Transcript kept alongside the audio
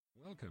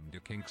Welcome to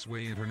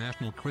Kingsway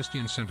International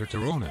Christian Center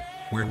Torona,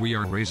 where we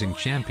are raising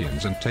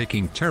champions and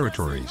taking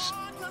territories.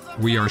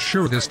 We are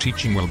sure this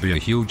teaching will be a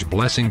huge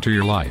blessing to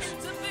your life.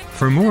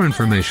 For more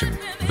information,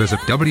 visit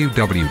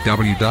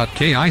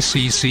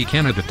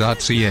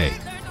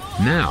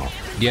www.kicccanada.ca. Now,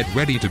 get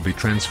ready to be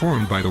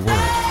transformed by the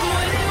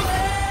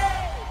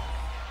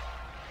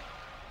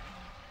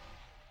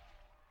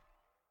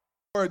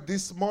Word.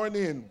 This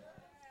morning,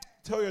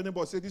 tell your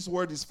neighbor, say this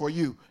word is for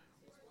you.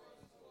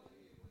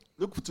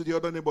 Look to the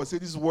other neighbor, say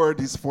this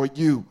word is for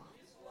you.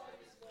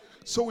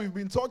 So we've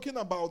been talking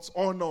about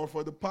honor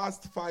for the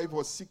past 5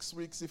 or 6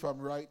 weeks, if I'm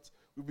right.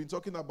 We've been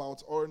talking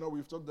about honor.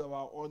 We've talked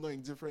about honor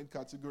in different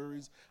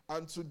categories.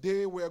 And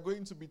today we are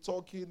going to be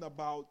talking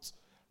about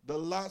the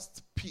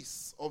last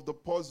piece of the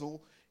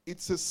puzzle.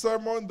 It's a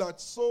sermon that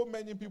so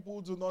many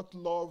people do not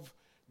love.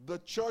 The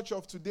church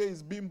of today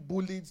is being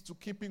bullied to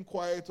keeping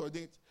quiet on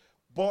it.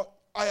 But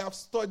I have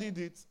studied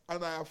it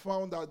and I have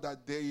found out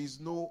that there is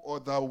no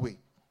other way.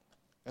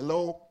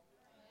 Hello?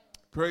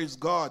 Praise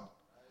God.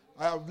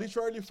 I have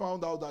literally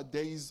found out that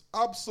there is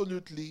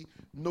absolutely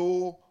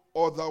no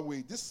other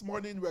way. This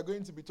morning we are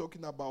going to be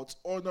talking about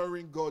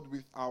honoring God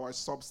with our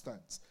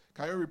substance.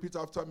 Can you repeat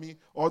after me?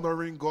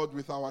 Honoring God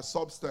with our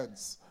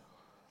substance.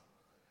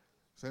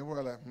 Saying,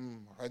 well,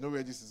 I know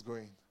where this is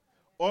going.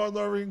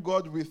 Honoring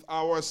God with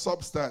our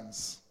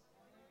substance.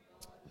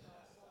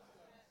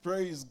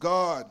 Praise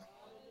God.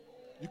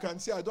 You can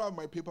see I don't have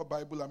my paper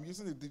Bible. I'm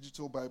using the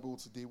digital Bible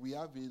today. We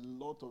have a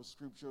lot of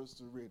scriptures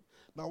to read.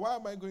 Now, why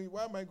am I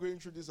going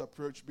through this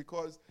approach?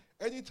 Because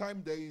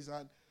anytime there is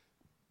an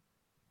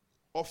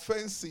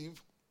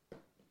offensive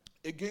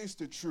against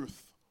the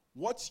truth,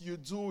 what you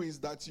do is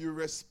that you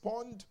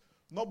respond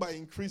not by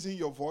increasing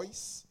your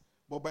voice,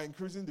 but by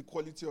increasing the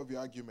quality of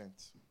your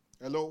argument.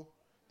 Hello?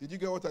 Did you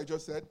get what I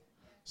just said?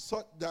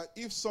 So that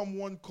if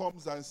someone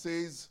comes and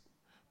says,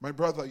 my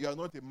brother, you are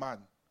not a man,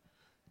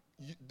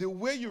 the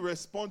way you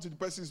respond to the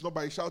person is not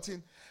by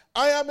shouting,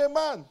 I am a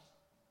man.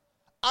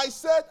 I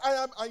said I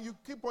am, and you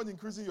keep on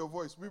increasing your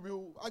voice. We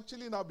will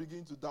actually now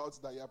begin to doubt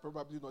that you are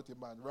probably not a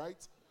man,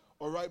 right?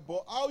 All right,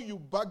 but how you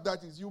back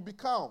that is you be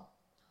calm.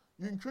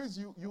 You increase,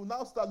 you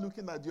now start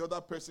looking at the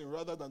other person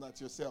rather than at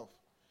yourself.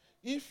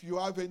 If you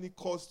have any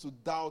cause to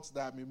doubt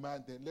that I'm a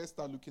man, then let's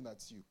start looking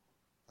at you.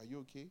 Are you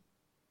okay?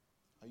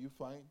 Are you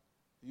fine?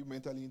 Are you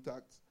mentally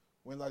intact?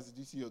 When last did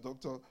you see your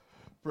doctor?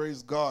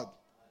 Praise God.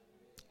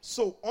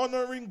 So,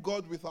 honoring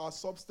God with our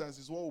substance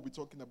is what we'll be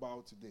talking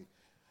about today.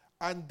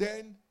 And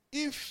then,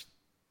 if,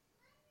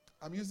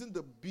 I'm using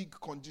the big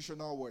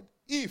conditional word,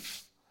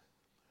 if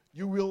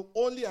you will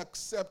only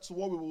accept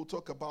what we will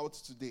talk about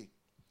today,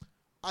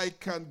 I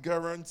can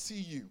guarantee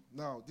you.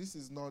 Now, this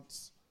is not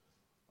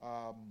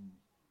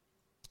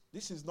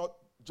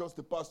just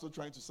the pastor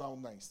trying to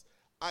sound nice.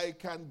 I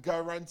can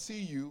guarantee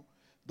you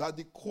that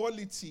the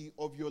quality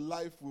of your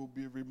life will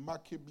be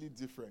remarkably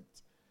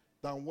different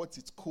than what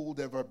it could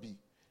ever be,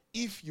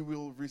 if you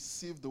will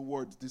receive the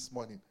word this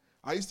morning.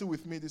 Are you still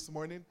with me this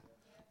morning?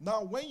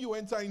 Now, when you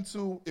enter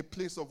into a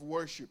place of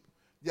worship,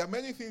 there are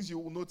many things you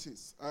will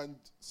notice. And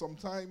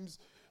sometimes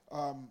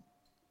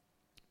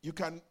you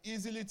can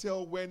easily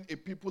tell when a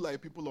people are a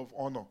people of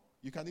honor.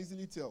 You can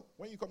easily tell.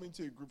 When you come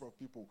into a group of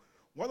people,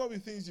 one of the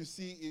things you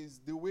see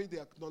is the way they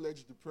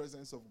acknowledge the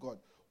presence of God.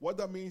 What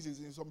that means is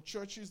in some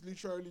churches,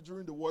 literally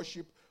during the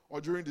worship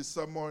or during the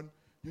sermon,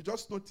 you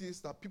just notice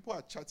that people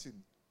are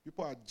chatting.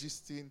 People are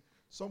gisting.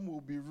 Some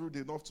will be rude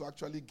enough to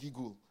actually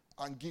giggle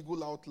and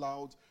giggle out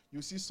loud.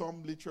 You see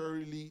some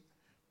literally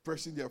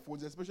pressing their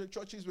phones, especially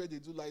churches where they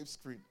do live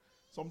stream.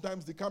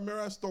 Sometimes the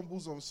camera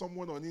stumbles on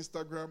someone on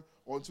Instagram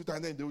or on Twitter,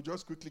 and then they will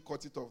just quickly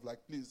cut it off.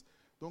 Like, please,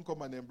 don't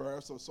come and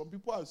embarrass us. Some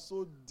people are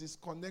so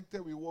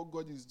disconnected with what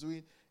God is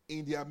doing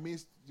in their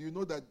midst. You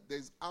know that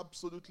there's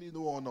absolutely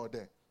no honor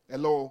there.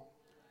 Hello?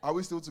 Are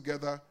we still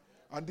together?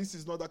 And this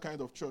is not that kind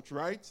of church,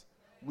 right?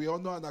 We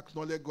honor and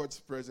acknowledge God's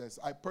presence.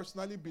 I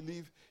personally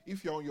believe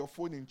if you're on your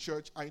phone in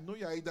church, I know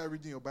you're either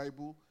reading your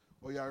Bible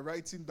or you're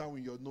writing down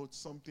in your notes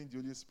something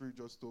the Holy Spirit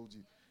just told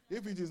you.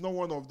 If it is not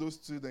one of those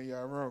two, then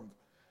you're wrong.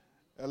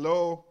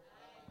 Hello?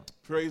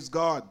 Praise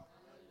God.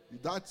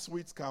 That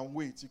tweet can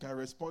wait. You can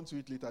respond to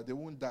it later. They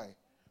won't die.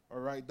 All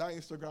right? That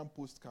Instagram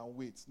post can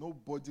wait.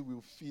 Nobody will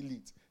feel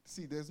it.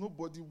 See, there's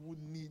nobody who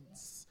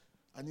needs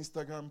an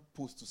Instagram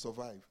post to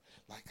survive.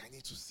 Like, I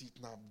need to see it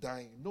now. I'm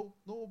dying. No,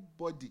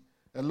 nobody.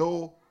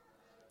 Hello?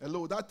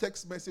 Hello? That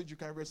text message, you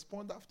can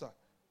respond after.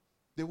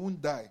 They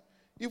won't die.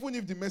 Even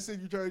if the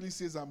message literally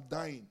says, I'm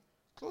dying,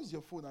 close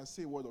your phone and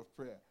say a word of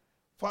prayer.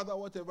 Father,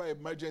 whatever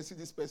emergency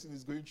this person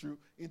is going through,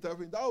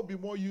 intervene. That would be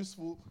more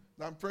useful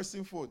than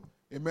pressing phone.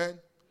 Amen?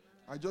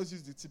 I just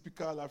use the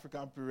typical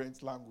African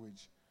parent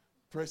language.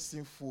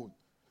 Pressing phone.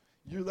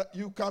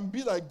 You can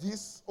be like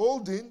this,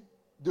 holding.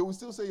 They will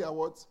still say, yeah,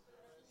 what?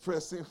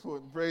 Pressing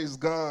phone. Praise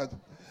God.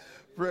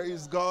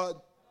 Praise God.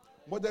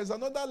 But there's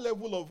another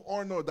level of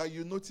honor that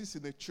you notice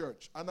in the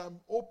church. And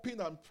I'm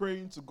hoping and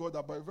praying to God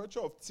that by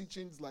virtue of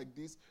teachings like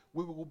this,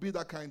 we will be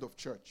that kind of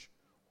church.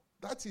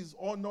 That is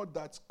honor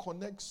that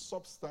connects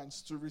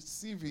substance to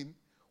receiving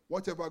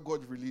whatever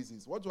God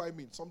releases. What do I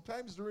mean?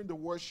 Sometimes during the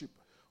worship,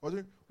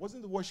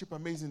 wasn't the worship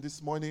amazing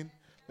this morning?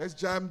 Let's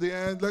jam the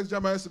end. Let's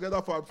jam our hands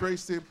together for our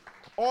praise team.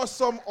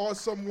 Awesome,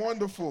 awesome,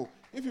 wonderful.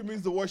 If you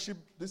miss the worship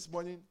this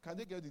morning, can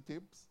they get the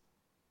tapes?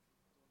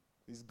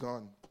 It's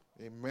gone.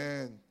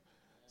 Amen.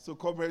 So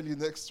come early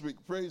next week.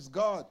 Praise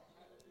God.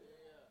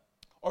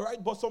 All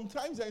right, but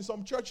sometimes in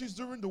some churches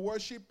during the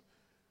worship,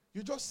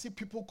 you just see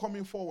people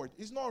coming forward.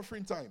 It's not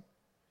offering time.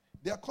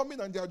 They are coming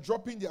and they are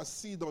dropping their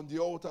seed on the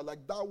altar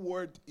like that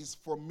word is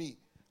for me.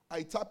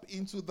 I tap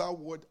into that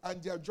word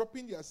and they are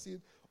dropping their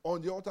seed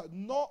on the altar.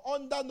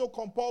 Under no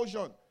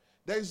compulsion.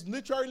 There is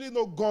literally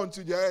no gun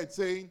to their head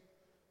saying,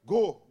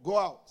 go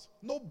out.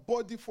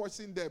 Nobody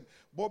forcing them.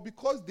 But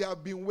because they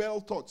have been well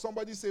taught.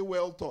 Somebody say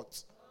well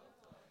taught.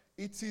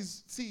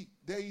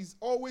 There is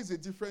always a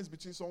difference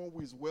between someone who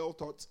is well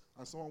taught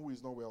and someone who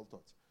is not well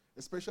taught.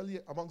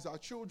 Especially amongst our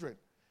children.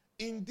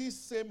 In this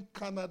same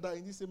Canada,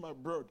 in this same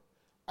abroad,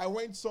 I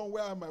went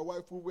somewhere and my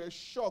wife, we were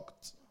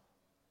shocked.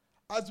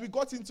 As we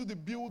got into the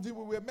building,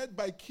 we were met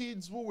by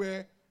kids who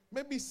were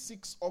maybe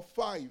 6 or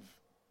 5.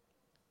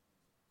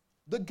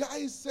 The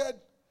guy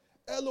said,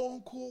 hello,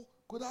 uncle,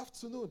 good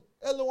afternoon.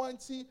 Hello,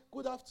 auntie,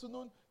 good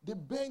afternoon. They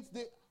bent,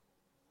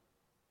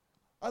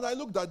 and I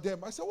looked at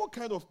them. I said, what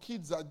kind of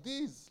kids are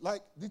these?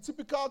 Like the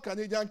typical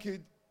Canadian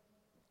kid,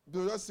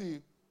 they'll just see,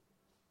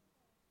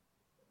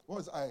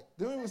 what's I?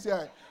 They don't even say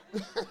I.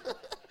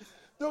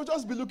 They'll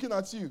just be looking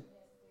at you.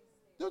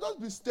 They'll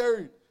just be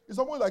staring. It's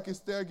almost like a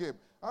stare game.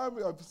 I've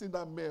seen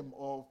that meme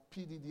of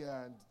PDD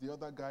and the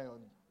other guy on,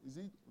 is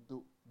it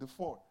the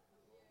 4?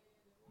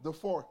 The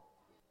 4.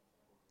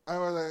 I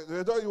was like,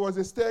 they thought it was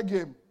a stare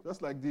game,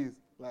 just like this.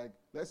 Like,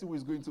 let's see who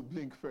is going to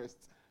blink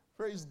first.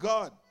 Praise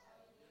God.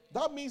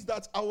 That means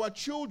that our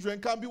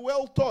children can be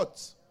well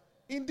taught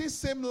in this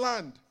same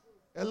land.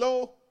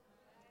 Hello?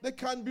 They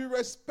can be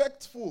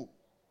respectful.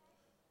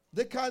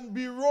 They can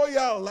be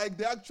royal like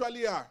they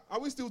actually are. Are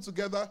we still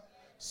together?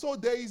 So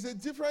there is a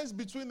difference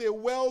between a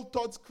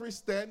well-taught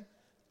Christian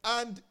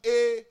and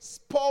a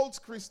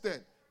spoiled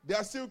Christian. They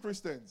are still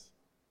Christians.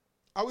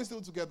 Are we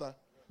still together?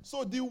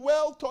 So the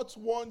well-taught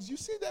ones, you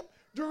see them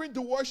during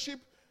the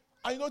worship.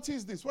 I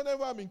notice this.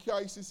 Whenever I'm in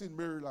KICC in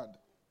Maryland,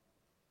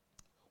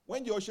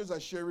 when the ushers are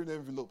sharing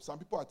envelopes, some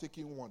people are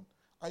taking one.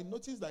 I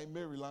notice that in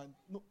Maryland,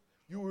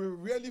 you will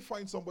rarely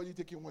find somebody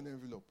taking one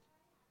envelope.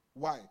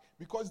 Why?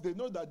 Because they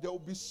know that there will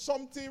be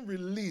something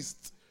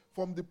released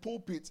from the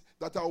pulpit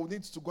that I will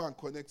need to go and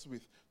connect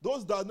with.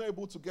 Those that are not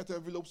able to get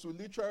envelopes will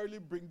literally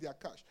bring their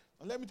cash.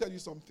 And let me tell you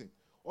something.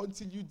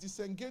 Until you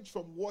disengage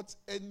from what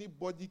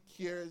anybody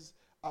cares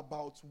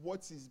about,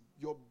 what is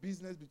your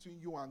business between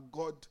you and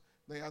God,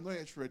 then you are not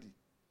yet ready.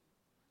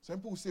 Some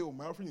people will say, oh,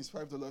 my offering is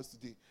 $5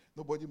 today.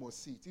 Nobody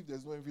must see it. If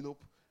there's no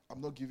envelope, I'm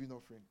not giving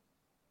offering.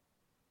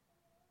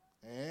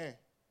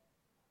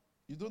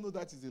 You don't know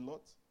that is a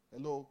lot?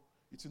 Hello?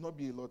 It will not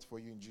be a lot for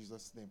you in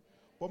Jesus' name.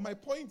 But my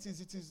point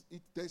is,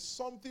 there's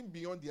something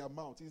beyond the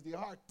amount. It's the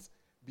heart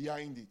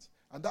behind it.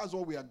 And that's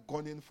what we are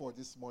gunning for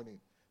this morning.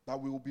 That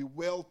we will be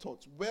well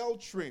taught, well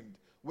trained,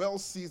 well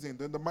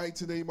seasoned in the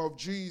mighty name of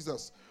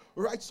Jesus.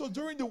 Right, so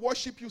during the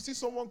worship, you see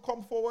someone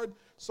come forward.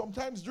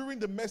 Sometimes during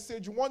the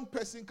message, one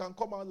person can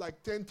come out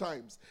like 10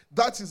 times.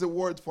 That is a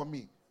word for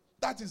me.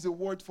 That is a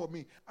word for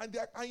me. And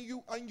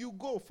you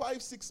go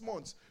 5-6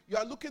 months. You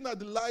are looking at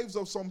the lives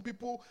of some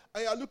people,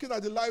 and you are looking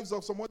at the lives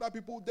of some other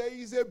people. There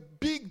is a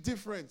big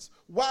difference.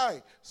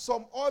 Why?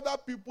 Some other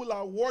people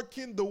are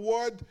working the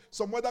word.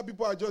 Some other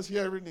people are just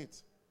hearing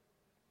it.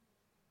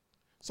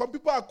 Some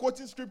people are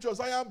quoting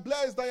scriptures. I am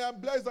blessed, I am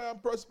blessed, I am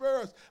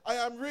prosperous, I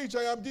am rich,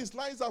 I am this.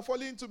 Lines are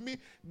falling to me.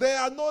 There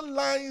are no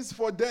lines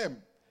for them.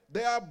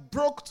 They are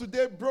broke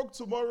today, broke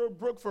tomorrow,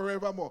 broke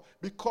forevermore.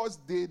 Because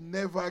they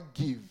never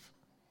give.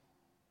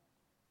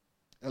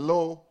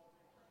 Hello?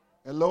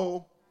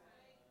 Hello?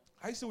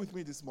 Are you still with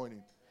me this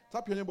morning?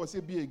 Tap your neighbor, say,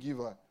 be a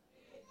giver.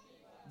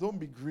 Don't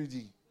be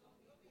greedy.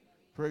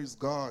 Praise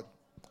God.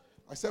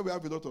 I said we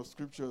have a lot of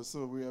scriptures,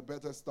 so we are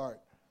better start.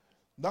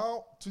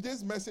 Now,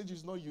 today's message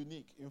is not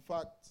unique. In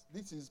fact,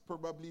 this is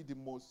probably the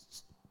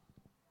most,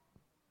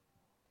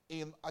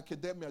 in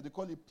academia, they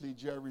call it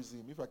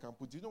plagiarism, if I can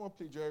put. Do you know what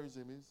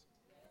plagiarism is?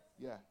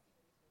 Yeah.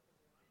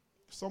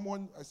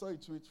 I saw a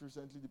tweet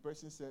recently, the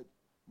person said,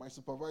 my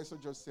supervisor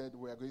just said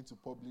we are going to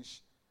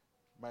publish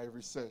my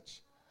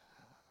research.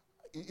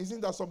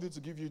 Isn't that something to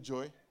give you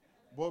joy?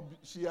 But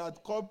she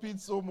had copied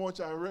so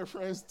much and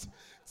referenced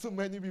so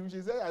many people.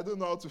 She said, I don't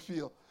know how to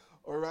feel.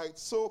 All right,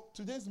 so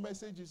today's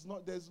message is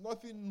there's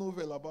nothing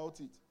novel about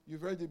it.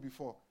 You've heard it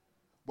before.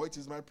 But it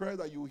is my prayer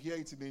that you hear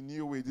it in a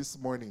new way this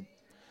morning.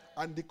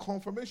 And the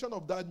confirmation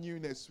of that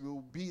newness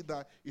will be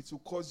that it will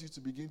cause you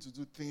to begin to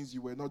do things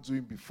you were not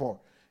doing before.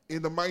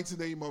 In the mighty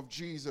name of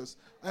Jesus.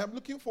 I am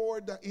looking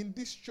forward that in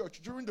this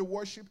church, during the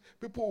worship,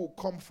 people will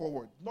come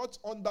forward. Not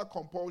under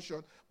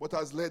compulsion, but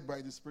as led by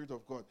the Spirit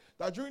of God.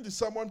 That during the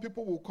sermon,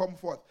 people will come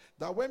forth.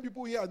 That when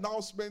people hear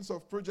announcements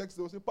of projects,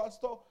 they will say,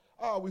 Pastor,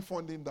 how are we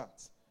funding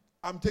that?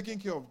 I'm taking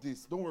care of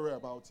this. Don't worry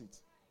about it.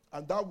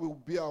 And that will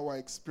be our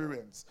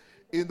experience.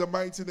 In the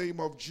mighty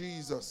name of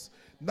Jesus.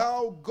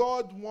 Now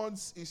God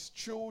wants his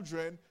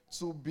children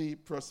to be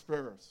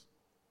prosperous.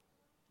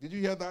 Did you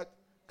hear that?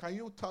 Can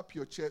you tap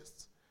your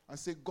chest and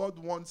say, God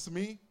wants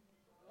me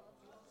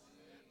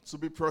to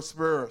be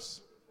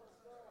prosperous?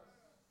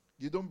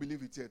 You don't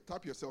believe it yet.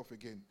 Tap yourself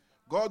again.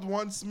 God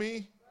wants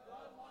me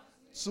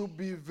to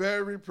be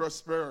very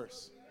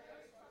prosperous.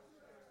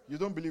 You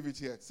don't believe it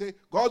yet. Say,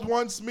 God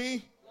wants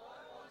me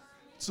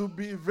to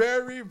be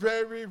very,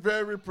 very,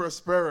 very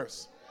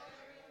prosperous.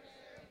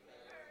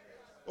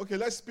 Okay,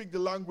 let's speak the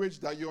language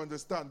that you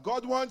understand.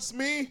 God wants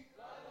me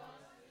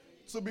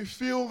to be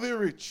filthy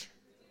rich.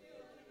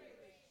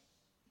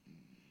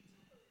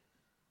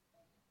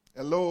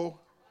 Hello?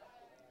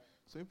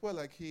 So people are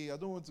like, hey, I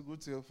don't want to go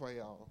to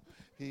hellfire.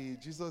 Hey,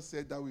 Jesus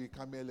said that we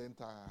camel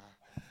enter.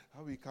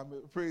 How we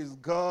camel? Praise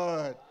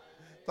God.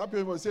 Tap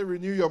your say,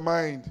 renew your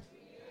mind.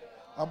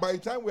 And by the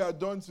time we are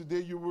done today,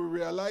 you will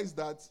realize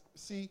that,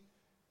 see,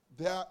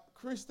 there are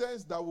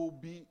Christians that will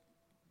be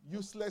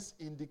useless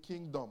in the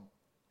kingdom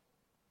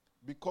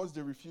because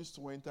they refuse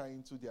to enter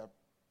into their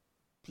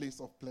place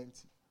of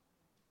plenty.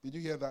 Did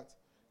you hear that?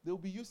 They will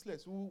be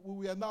useless. We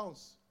will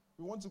announce,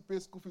 we want to pay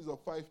school fees of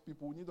 5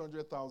 people, we need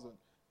 100,000.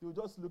 They will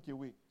just look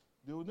away.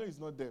 They will know it's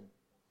not them.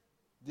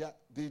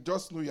 They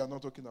just know you are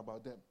not talking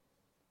about them.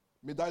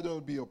 May that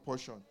don't be your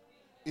portion.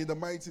 In the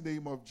mighty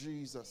name of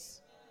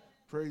Jesus.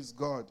 Praise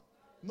God.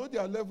 No,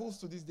 there are levels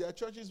to this. There are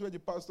churches where the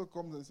pastor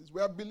comes and says,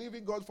 we are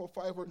believing God for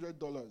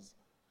 $500.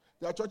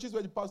 There are churches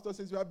where the pastor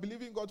says, we are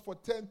believing God for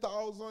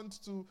 10,000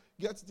 to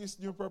get this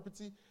new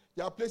property.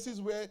 There are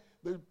places where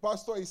the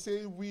pastor is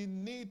saying, we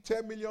need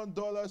 $10 million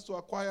to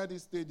acquire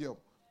this stadium.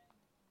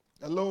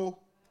 Hello?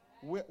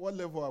 What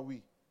level are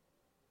we?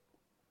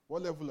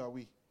 What level are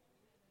we?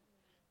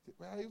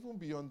 We are even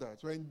beyond that.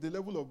 We're in the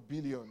level of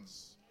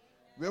billions,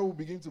 where we'll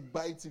begin to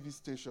buy TV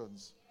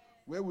stations,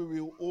 where we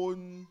will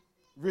own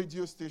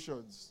radio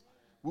stations.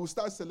 We'll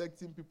start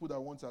selecting people that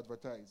want to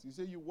advertise. You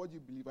say, what do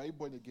you believe? Are you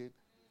born again?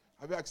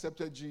 Have you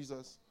accepted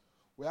Jesus?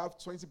 We have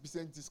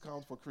 20%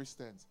 discount for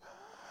Christians.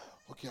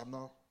 Okay, I'm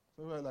now.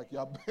 So we're like,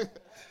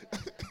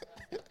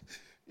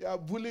 you're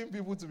bullying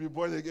people to be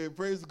born again.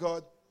 Praise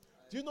God.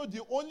 Do you know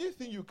the only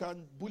thing you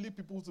can bully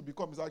people to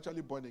become is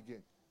actually born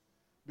again?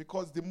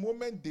 Because the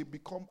moment they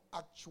become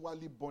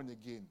actually born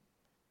again,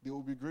 they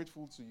will be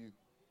grateful to you.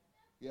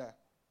 Yeah,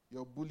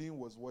 your bullying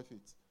was worth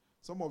it.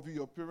 Some of you,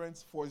 your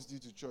parents forced you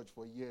to church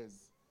for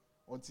years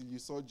until you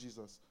saw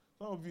Jesus.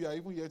 Some of you are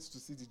even yet to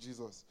see the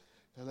Jesus.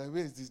 They're like,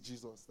 where is this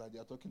Jesus that they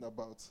are talking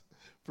about?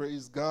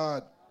 Praise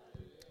God.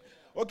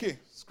 Okay,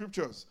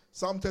 scriptures.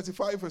 Psalm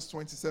 35 verse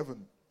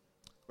 27.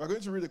 We're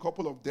going to read a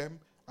couple of them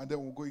and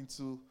then we'll go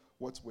into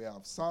what we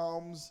have.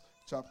 Psalms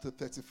chapter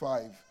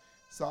 35.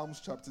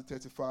 Psalms chapter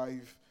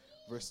 35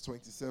 verse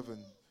 27.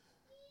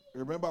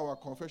 Remember our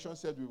confession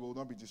said we will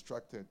not be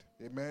distracted.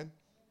 Amen.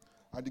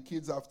 And the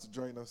kids have to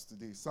join us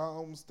today.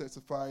 Psalms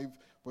 35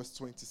 verse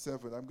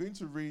 27. I'm going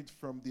to read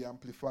from the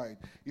Amplified.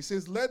 It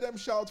says, let them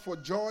shout for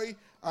joy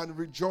and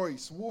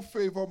rejoice, who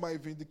favor my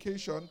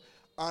vindication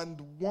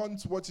and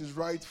want what is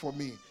right for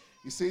me.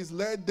 It says,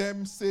 let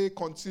them say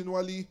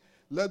continually,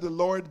 let the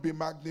Lord be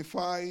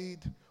magnified,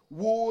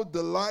 who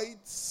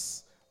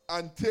delights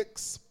and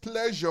takes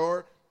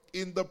pleasure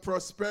in the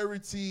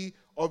prosperity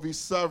of his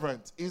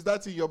servant. Is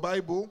that in your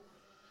Bible?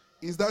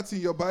 Is that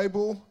in your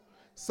Bible?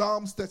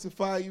 Psalms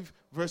 35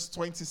 verse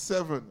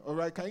 27. All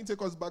right, can you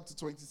take us back to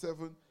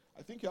 27?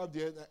 I think you have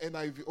the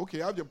NIV. Okay,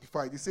 you have the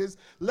Amplified. It says,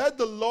 let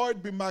the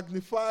Lord be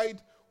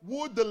magnified,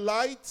 who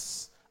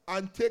delights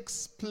and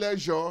takes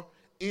pleasure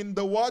in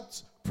the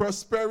what?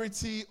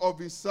 Prosperity of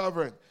his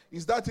servant.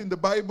 Is that in the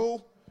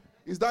Bible?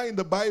 Is that in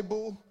the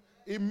Bible?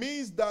 It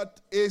means that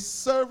a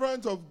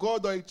servant of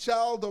God or a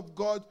child of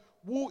God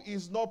who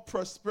is not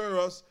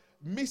prosperous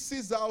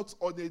misses out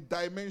on a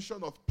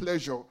dimension of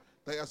pleasure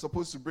that you're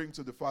supposed to bring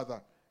to the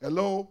Father.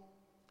 Hello?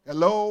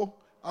 Hello?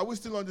 Are we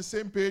still on the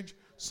same page?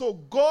 So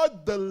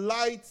God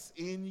delights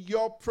in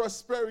your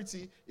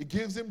prosperity. It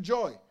gives him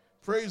joy.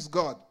 Praise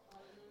God.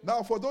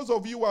 Now, for those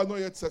of you who are not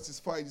yet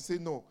satisfied, you say,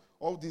 no,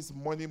 all these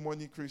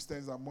money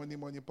Christians and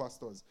money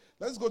pastors.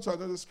 Let's go to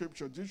another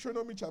scripture.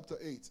 Deuteronomy chapter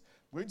 8.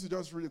 I'm going to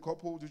just read a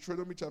couple.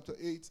 Deuteronomy chapter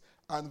 8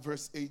 and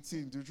verse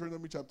 18.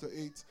 Deuteronomy chapter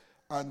 8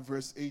 and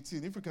verse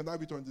 18. If we can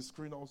have it on the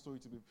screen also,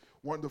 it will be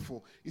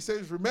wonderful. It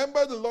says,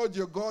 remember the Lord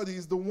your God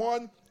is the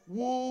one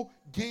who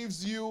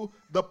gives you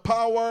the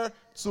power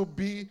to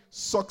be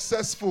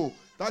successful.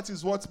 That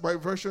is what my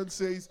version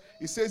says.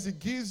 It says he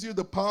gives you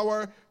the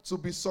power to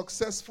be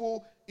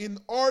successful in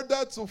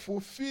order to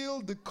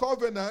fulfill the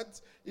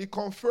covenant he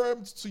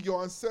confirmed to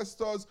your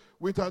ancestors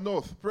with an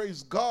oath.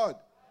 Praise God.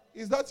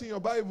 Is that in your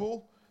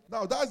Bible?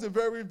 Now, that's a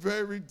very,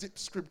 very deep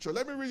scripture.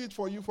 Let me read it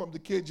for you from the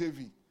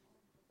KJV.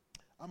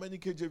 How many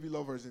KJV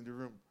lovers in the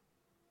room?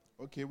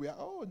 Okay,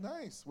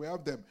 nice. We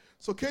have them.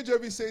 So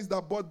KJV says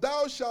that, but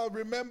thou shalt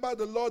remember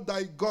the Lord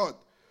thy God,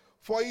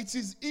 for it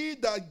is he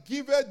that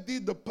giveth thee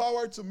the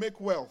power to make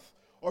wealth.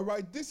 All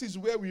right, this is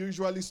where we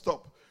usually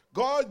stop.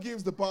 God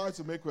gives the power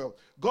to make wealth.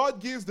 God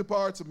gives the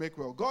power to make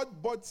wealth.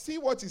 But see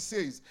what he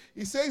says.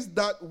 He says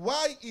that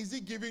why is he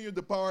giving you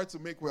the power to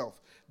make wealth?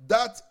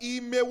 That he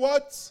may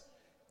what?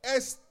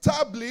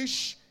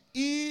 Establish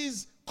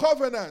his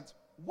covenant.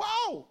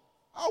 Wow!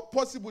 How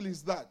possible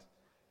is that?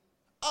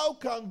 How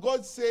can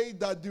God say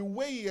that the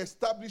way he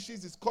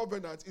establishes his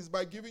covenant is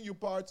by giving you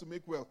power to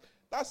make wealth?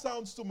 That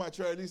sounds too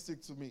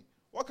materialistic to me.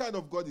 What kind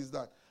of God is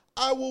that?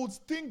 I would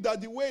think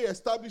that the way he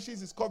establishes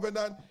his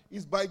covenant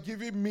is by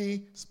giving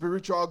me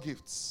spiritual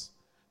gifts.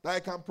 That I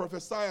can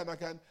prophesy and I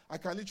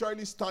can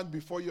literally stand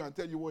before you and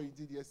tell you what he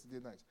did yesterday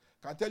night.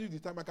 I can tell you the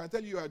time. I can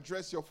tell you your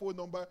address, your phone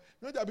number.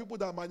 You know, there are people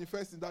that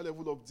manifest in that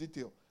level of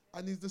detail.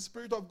 And it's the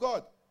Spirit of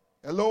God.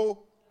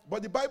 Hello?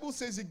 But the Bible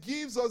says he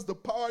gives us the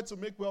power to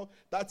make wealth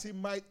that he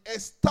might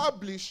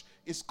establish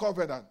his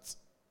covenant.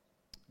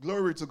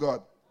 Glory to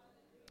God.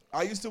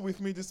 Are you still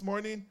with me this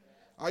morning?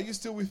 Are you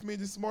still with me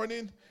this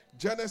morning?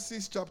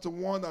 Genesis chapter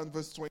 1 and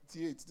verse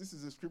 28. This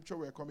is a scripture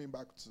we're coming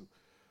back to.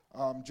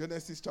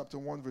 Genesis chapter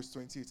 1 verse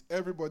 28.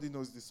 Everybody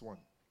knows this one.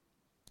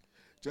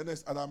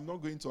 Genesis, and I'm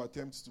not going to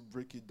attempt to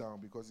break it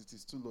down because it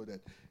is too loaded.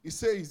 It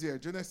says here,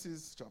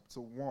 Genesis chapter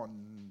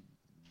 1.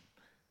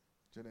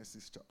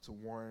 Genesis chapter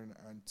 1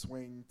 and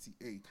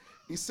 28.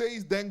 It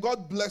says, then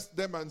God blessed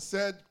them and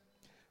said,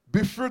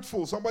 be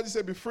fruitful. Somebody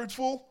say, be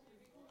fruitful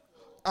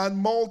and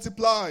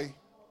multiply.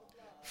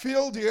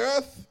 Fill the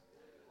earth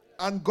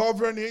and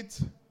govern it.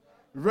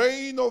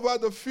 Reign over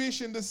the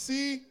fish in the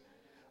sea,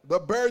 the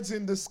birds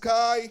in the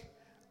sky,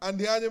 and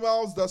the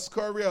animals that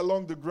scurry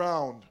along the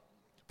ground.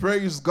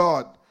 Praise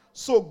God.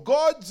 So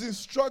God's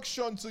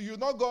instruction to you,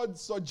 not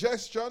God's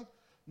suggestion,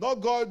 not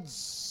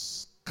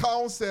God's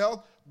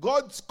counsel,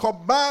 God's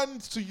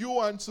command to you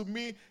and to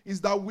me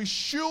is that we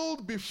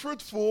should be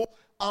fruitful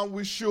and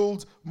we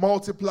should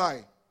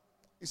multiply.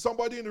 Is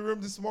somebody in the room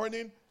this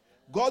morning?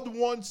 God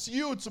wants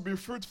you to be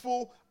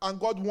fruitful and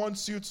God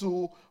wants you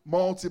to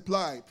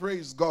multiply.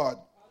 Praise God.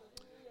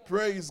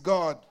 Praise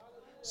God.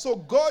 So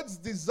God's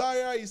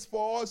desire is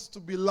for us to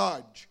be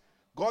large.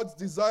 God's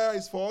desire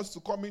is for us to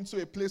come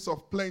into a place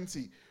of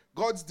plenty.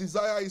 God's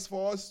desire is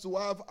for us to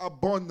have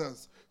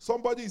abundance.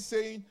 Somebody is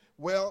saying,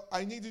 well,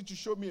 I need you to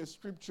show me a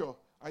scripture.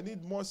 I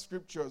need more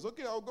scriptures.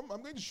 Okay, I'm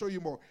going to show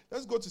you more.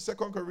 Let's go to 2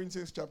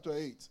 Corinthians chapter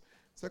 8.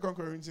 2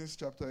 Corinthians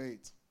chapter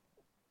 8.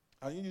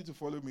 I need you to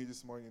follow me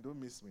this morning.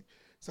 Don't miss me.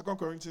 2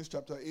 Corinthians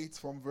chapter 8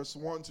 from verse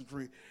 1 to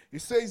 3.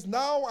 It says,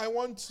 I'll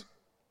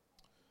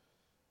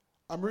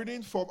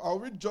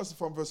read just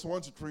from verse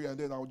 1 to 3 and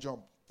then I'll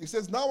jump. It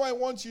says, now I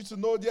want you to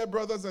know, dear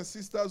brothers and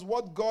sisters,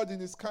 what God in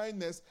his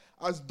kindness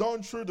has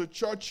done through the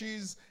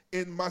churches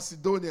in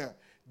Macedonia.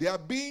 They are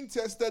being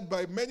tested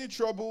by many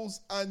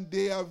troubles and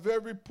they are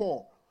very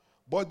poor.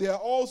 But they are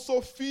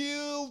also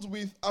filled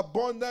with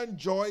abundant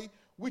joy,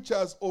 which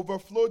has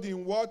overflowed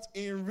in what?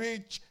 In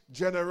rich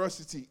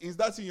generosity. Is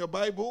that in your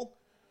Bible?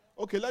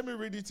 Okay, let me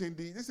read it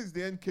this is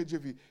the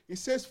NKJV. It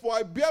says, for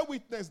I bear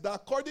witness that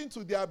according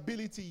to their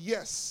ability,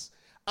 yes,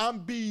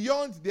 and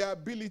beyond their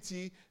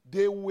ability,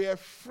 they were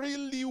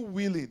freely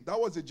willing. That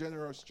was a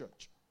generous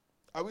church.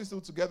 Are we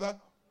still together?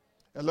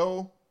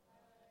 Hello?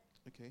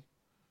 Okay.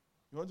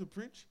 You want to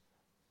preach?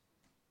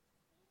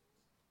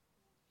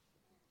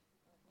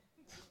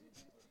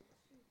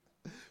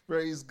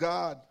 Praise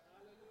God.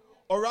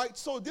 All right,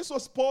 so this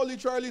was Paul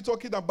literally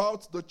talking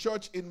about the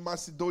church in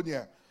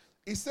Macedonia.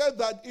 He said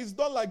that it's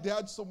not like they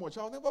had so much.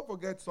 I'll never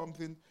forget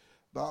something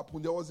that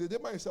happened. There was a day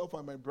myself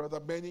and my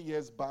brother many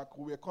years back.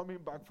 We were coming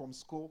back from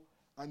school,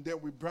 and then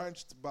we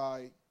branched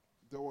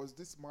there was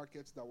this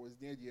market that was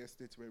near the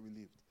estate where we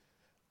lived.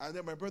 And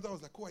then my brother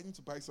was like, oh, I need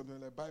to buy something.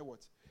 I'm like, buy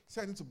what? He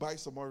said, I need to buy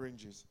some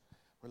oranges.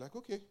 We're like,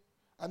 okay.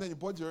 And then he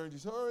bought the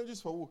oranges. He said,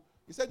 oranges for who?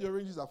 He said, the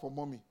oranges are for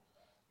mommy.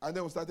 And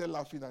then we started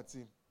laughing at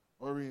him.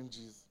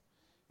 Oranges.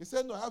 He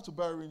said, no, I have to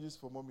buy oranges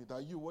for mommy.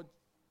 That you what?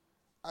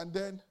 And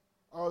then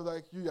I was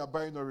like, you are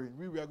buying orange.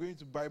 We are going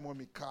to buy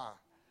mommy car.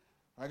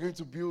 I'm going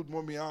to build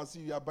mommy house.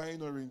 You are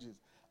buying oranges.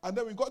 And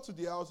then we got to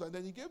the house, and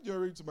then he gave the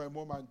orange to my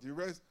mom, and the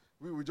rest,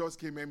 we just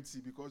came empty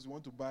because we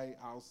want to buy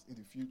a house in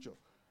the future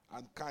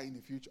and car in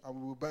the future, and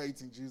we will buy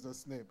it in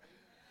Jesus' name.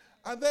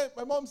 And then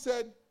my mom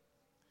said,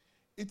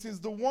 it is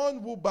the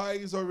one who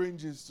buys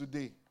oranges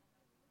today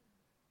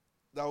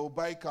that will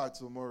buy car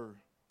tomorrow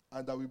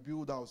and that will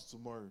build house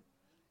tomorrow.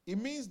 It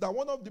means that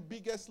one of the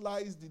biggest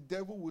lies the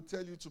devil will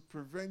tell you to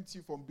prevent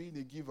you from being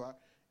a giver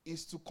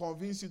is to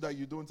convince you that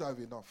you don't have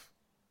enough.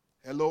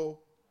 Hello?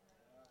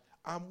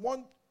 And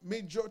one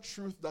major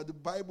truth that the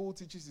Bible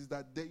teaches is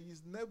that there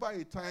is never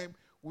a time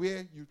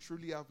where you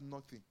truly have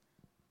nothing.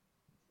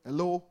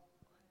 Hello?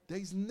 There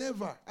is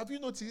never. Have you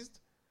noticed?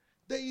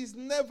 There is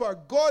never.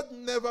 God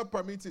never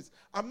permits it.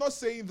 I'm not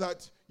saying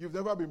that you've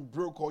never been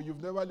broke or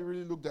you've never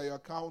really looked at your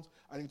account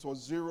and it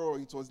was zero or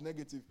it was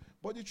negative.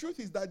 But the truth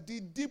is that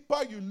the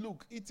deeper you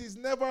look, it is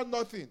never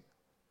nothing.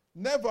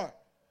 Never.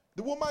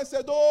 The woman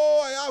said,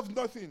 oh, I have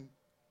nothing.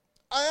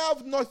 I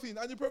have nothing.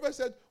 And the prophet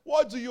said,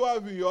 what do you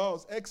have in your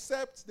house?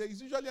 Except, there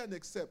is usually an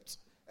except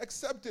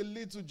a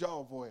little jar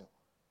of oil.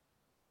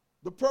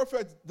 The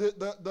prophet,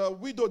 the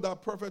widow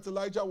that Prophet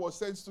Elijah was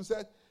sent to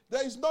said,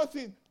 there is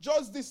nothing,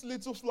 just this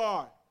little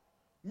flour.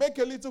 Make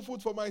a little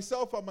food for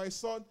myself and my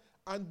son.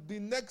 And the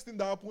next thing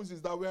that happens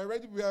is that we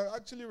are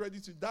actually ready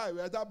to die.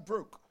 We are that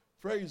broke.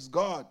 Praise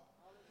God.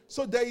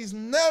 So there is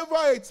never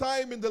a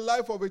time in the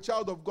life of a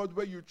child of God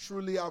where you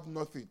truly have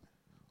nothing,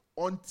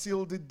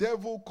 until the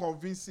devil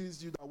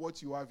convinces you that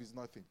what you have is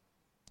nothing.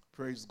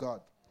 Praise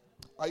God.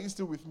 Are you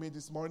still with me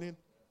this morning?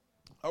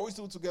 Are we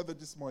still together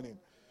this morning?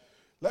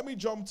 Let me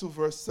jump to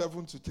verse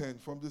 7 to 10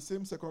 from the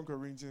same 2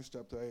 Corinthians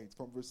chapter 8,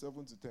 from verse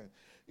 7 to 10.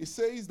 It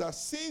says that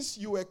since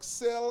you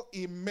excel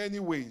in many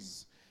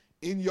ways,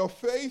 in your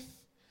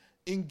faith,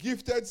 in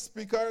gifted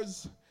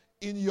speakers,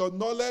 in your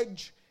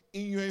knowledge,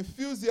 in your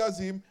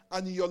enthusiasm,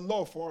 and in your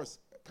love for us.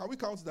 Can we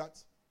count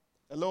that?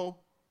 Hello?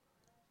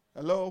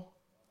 Hello?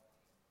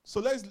 So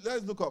let's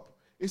look up.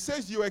 It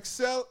says you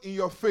excel in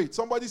your faith.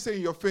 Somebody say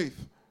in your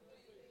faith.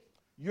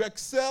 You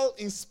excel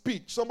in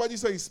speech. Somebody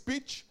say in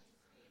speech.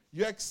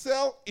 You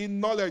excel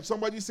in knowledge.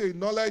 Somebody say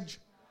knowledge.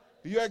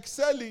 You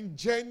excel in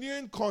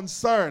genuine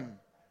concern.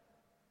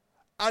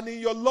 And in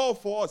your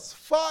love for us.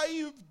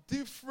 5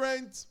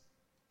 different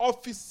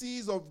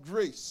offices of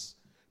grace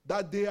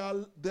that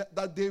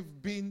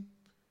they've been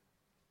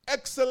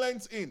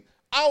excellent in.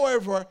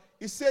 However,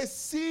 it says,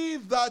 see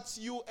that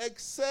you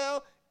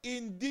excel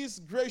in this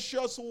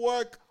gracious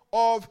work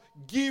of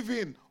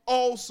giving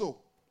also.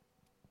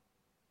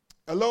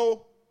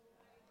 Hello?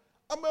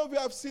 How many of you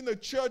have seen a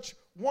church,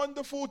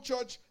 wonderful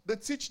church, they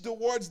teach the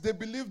words, they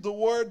believe the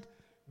word,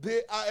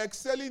 they are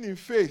excelling in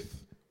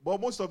faith, but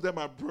most of them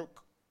are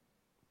broke.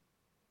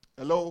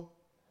 Hello?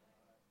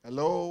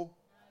 Hello?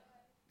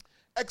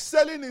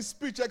 Excelling in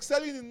speech,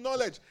 excelling in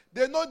knowledge.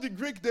 They know the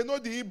Greek, they know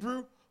the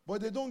Hebrew,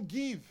 but they don't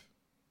give.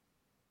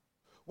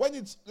 When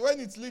it's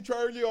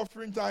literally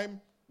offering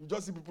time, you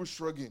just see people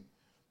shrugging.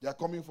 They are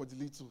coming for the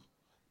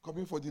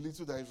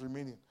little that is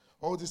remaining.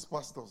 All these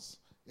pastors,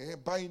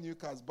 buying new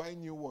cars, buying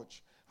new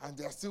watch, and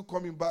they are still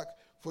coming back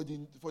for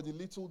the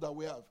little that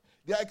we have.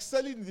 They are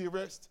excelling in the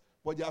rest,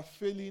 but they are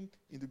failing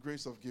in the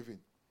grace of giving.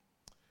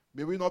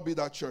 May we not be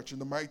that church in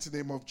the mighty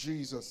name of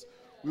Jesus.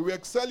 We will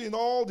excel in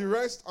all the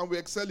rest, and we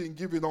excel in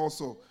giving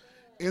also.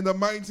 In the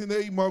mighty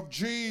name of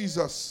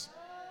Jesus.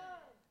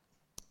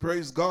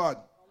 Praise God.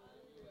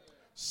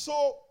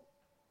 So,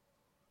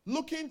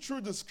 looking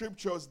through the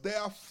scriptures, there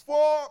are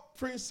 4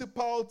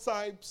 principal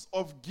types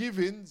of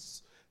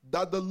givings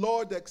that the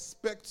Lord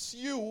expects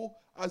you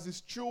as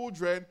his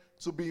children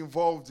to be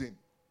involved in.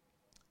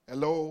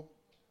 Hello?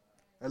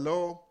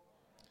 Hello?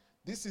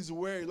 This is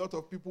where a lot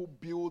of people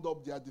build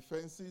up their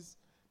defenses.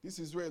 This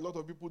is where a lot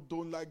of people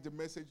don't like the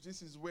message.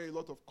 This is where a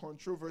lot of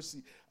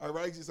controversy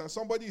arises. And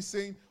somebody is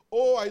saying,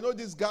 oh, I know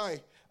this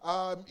guy.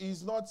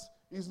 He's not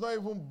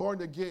even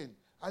born again.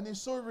 And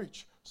he's so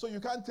rich. So you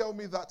can't tell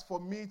me that for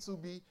me to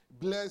be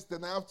blessed,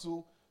 then I have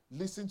to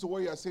listen to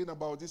what you're saying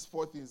about these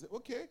 4 things.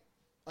 Okay,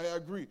 I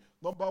agree.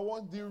 Number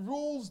 1, the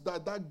rules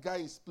that guy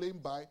is playing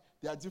by,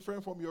 they are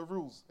different from your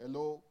rules.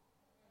 Hello?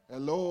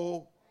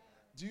 Hello?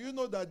 Do you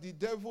know that the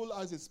devil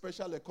has a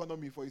special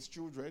economy for his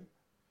children?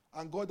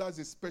 And God has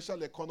a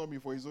special economy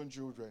for his own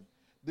children.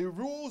 The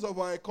rules of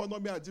our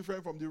economy are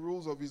different from the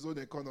rules of his own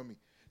economy.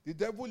 The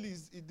devil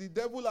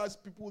has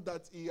people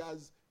that he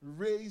has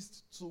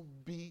raised to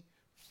be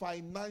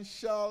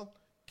financial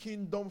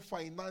kingdom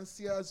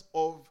financiers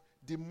of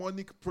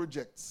demonic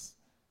projects.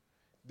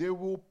 They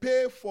will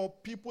pay for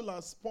people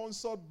and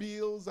sponsor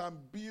bills and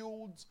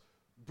build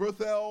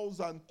brothels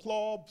and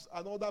clubs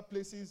and other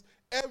places.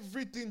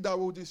 Everything that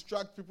will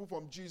distract people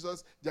from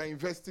Jesus, they are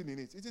investing in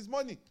it. It is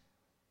money.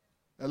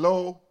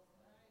 Hello?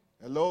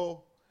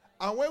 Hello?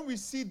 And when we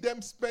see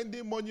them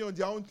spending money on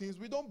their own things,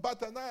 we don't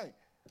bat an eye.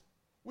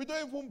 We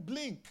don't even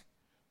blink.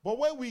 But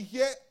when we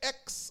hear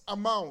X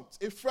amount,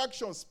 a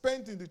fraction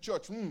spent in the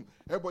church,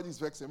 everybody's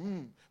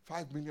vexing.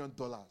 $5 million.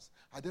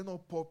 Are they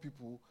not poor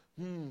people?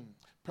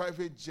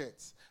 Private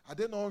jets. Are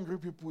they not hungry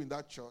people in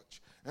that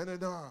church?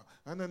 No.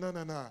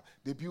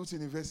 They built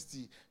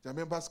university. Their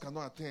members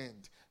cannot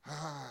attend.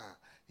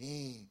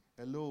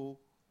 Hello?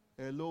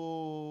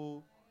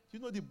 Hello? Do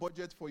you know the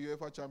budget for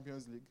UEFA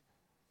Champions League?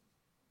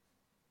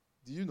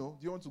 Do you know?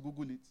 Do you want to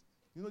Google it?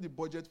 You know the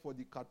budget for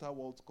the Qatar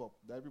World Cup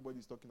that everybody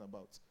is talking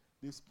about?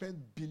 They spent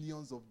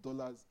billions of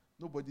dollars.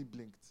 Nobody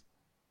blinked.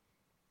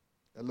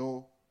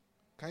 Hello?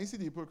 Can you see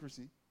the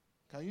hypocrisy?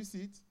 Can you see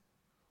it?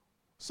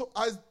 So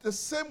as the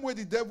same way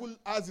the devil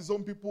has his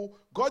own people,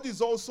 God is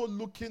also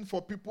looking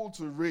for people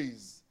to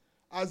raise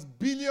as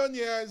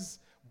billionaires,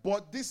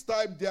 but this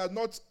time they are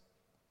not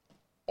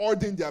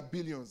hoarding their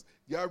billions.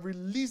 They are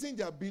releasing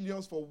their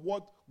billions for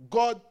what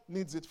God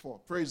needs it for.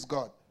 Praise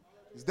God.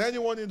 Is there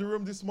anyone in the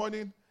room this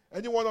morning?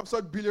 Anyone of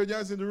such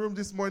billionaires in the room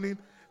this morning?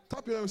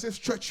 Tap your hand and say,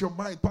 stretch your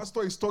mind.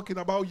 Pastor is talking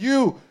about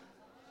you.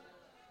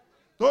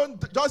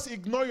 Don't just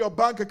ignore your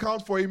bank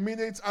account for a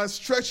minute and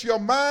stretch your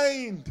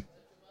mind.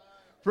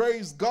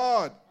 Praise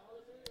God.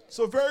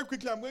 So very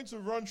quickly, I'm going to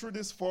run through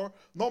this 4.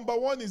 Number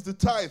 1 is the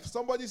tithe.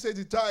 Somebody say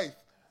the tithe.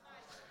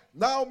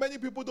 Now, many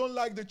people don't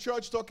like the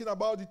church talking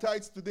about the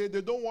tithes today.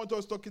 They don't want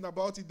us talking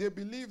about it. They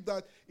believe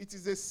that it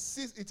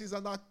is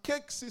an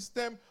archaic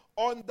system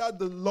under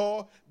the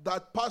law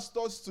that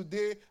pastors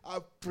today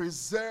have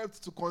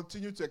preserved to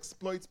continue to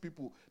exploit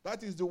people.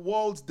 That is the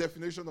world's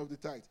definition of the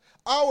tithe.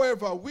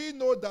 However, we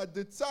know that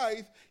the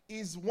tithe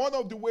is one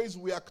of the ways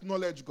we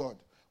acknowledge God.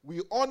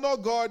 We honor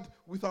God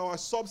with our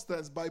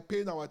substance by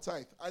paying our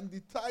tithe. And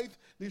the tithe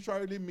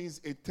literally means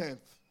a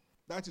tenth.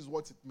 That is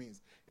what it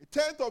means. A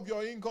tenth of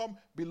your income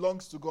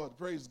belongs to God.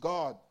 Praise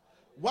God.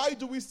 Why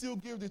do we still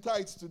give the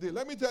tithes today?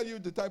 Let me tell you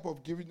the type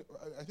of giving.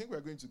 I think we're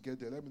going to get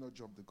there. Let me not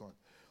jump the gun.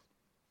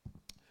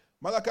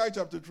 Malachi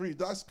chapter 3,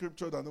 that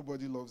scripture that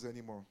nobody loves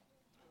anymore.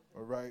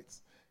 All right.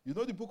 You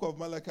know the book of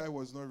Malachi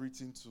was not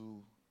written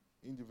to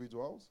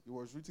individuals. It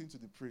was written to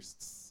the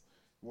priests.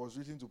 It was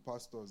written to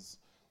pastors.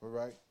 All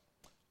right.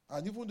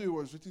 And even though it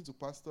was written to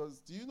pastors,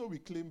 do you know we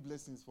claim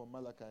blessings from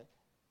Malachi?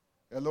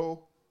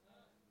 Hello?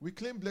 We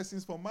claim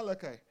blessings from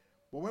Malachi.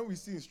 But when we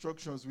see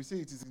instructions, we say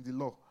it is in the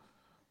law.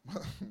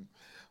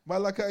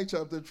 Malachi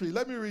chapter 3.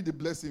 Let me read the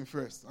blessing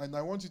first. And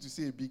I want you to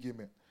say a big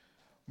amen.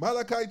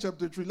 Malachi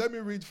chapter 3. Let me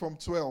read from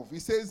 12. He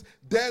says,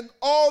 then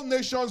all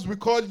nations will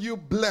call you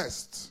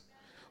blessed,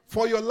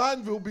 for your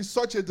land will be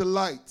such a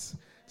delight,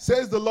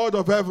 says the Lord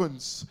of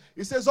heavens.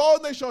 He says,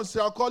 all nations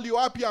shall call you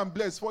happy and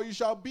blessed, for you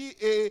shall be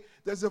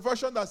there's a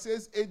version that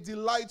says, a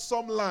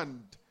delightsome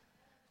land.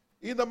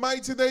 In the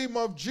mighty name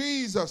of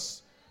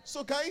Jesus.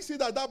 So can you see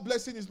that that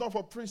blessing is not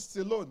for priests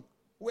alone?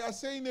 We are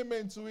saying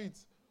amen to it.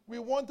 We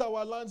want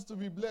our lands to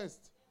be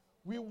blessed.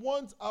 We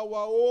want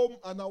our home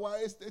and our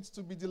estates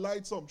to be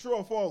delightsome. True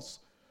or false?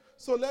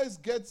 So let's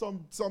get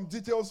some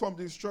details from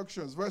the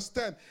instructions. Verse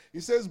 10,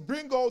 it says,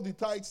 bring all the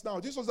tithes now.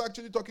 This was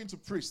actually talking to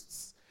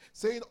priests,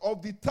 saying,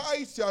 of the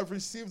tithes you have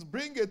received,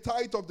 bring a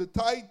tithe of the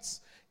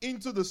tithes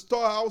into the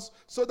storehouse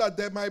so that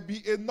there might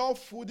be enough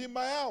food in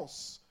my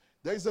house.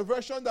 There is a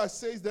version that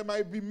says there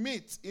might be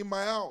meat in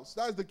my house.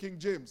 That's the King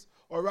James.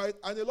 All right.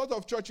 And a lot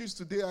of churches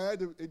today, I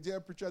heard a dear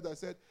preacher that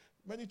said,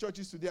 many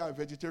churches today are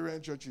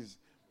vegetarian churches.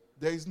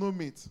 There is no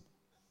meat.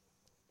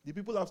 The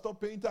people have stopped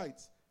paying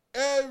tithes.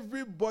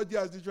 Everybody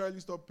has literally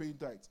stopped paying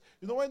tithes.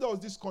 You know, when there was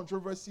this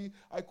controversy,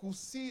 I could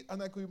see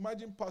and I could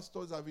imagine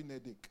pastors having a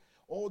headache.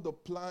 All the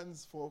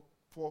plans for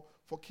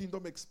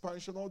kingdom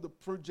expansion, all the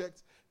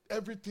projects,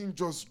 everything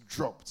just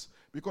dropped.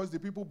 Because the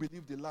people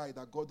believe the lie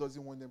that God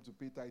doesn't want them to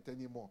pay tithe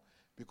anymore.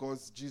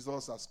 Because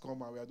Jesus has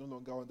come and we are no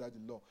longer under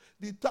the law.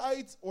 The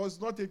tithe was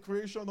not a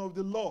creation of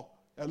the law.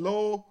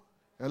 Hello?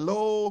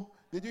 Hello?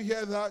 Did you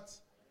hear that?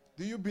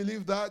 Do you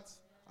believe that?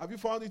 Have you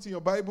found it in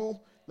your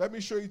Bible? Let me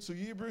show you to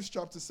Hebrews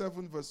chapter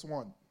 7 verse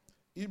 1.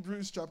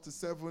 Hebrews chapter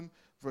 7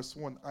 verse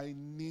 1. I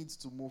need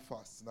to move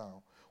fast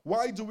now.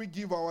 Why do we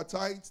give our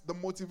tithe? The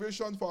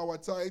motivation for our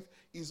tithe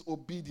is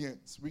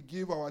obedience. We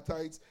give our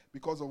tithe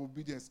because of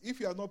obedience. If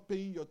you are not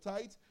paying your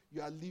tithe,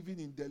 you are living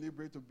in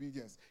deliberate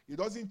obedience. It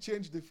doesn't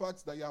change the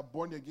fact that you are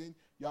born again.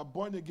 You are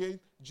born again,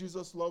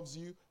 Jesus loves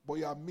you, but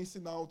you are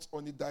missing out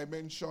on the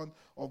dimension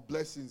of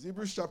blessings.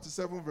 Hebrews chapter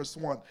 7 verse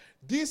 1.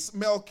 This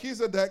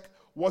Melchizedek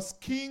was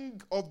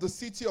king of the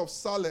city of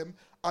Salem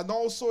and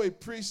also a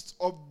priest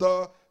of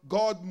the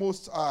God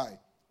Most High.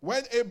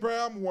 When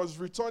Abraham was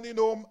returning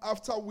home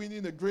after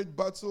winning a great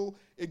battle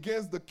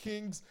against the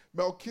kings,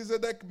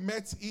 Melchizedek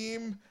met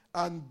him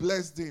and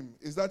blessed him.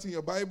 Is that in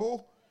your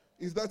Bible?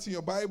 Is that in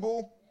your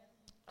Bible?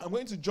 I'm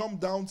going to jump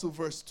down to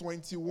verse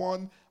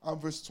 21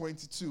 and verse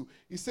 22.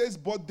 It says,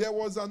 but there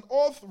was an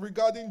oath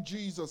regarding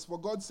Jesus, for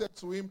God said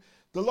to him,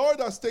 the Lord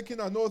has taken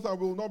an oath and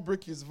will not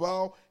break his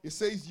vow. It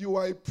says, you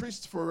are a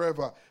priest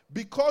forever.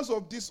 Because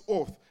of this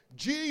oath,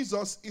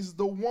 Jesus is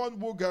the one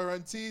who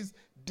guarantees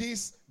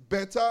this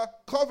better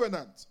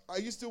covenant. Are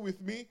you still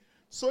with me?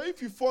 So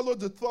if you follow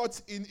the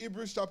thoughts in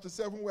Hebrews chapter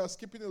 7, we are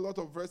skipping a lot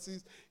of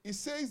verses. It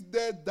says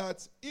there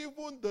that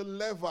even the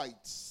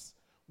Levites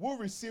who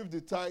received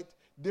the tithe,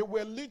 they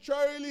were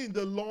literally in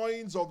the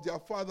loins of their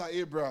father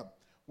Abraham.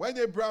 When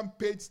Abraham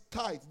paid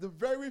tithe, the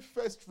very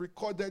first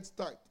recorded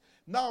tithe.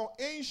 Now,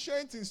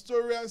 ancient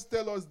historians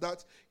tell us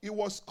that it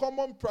was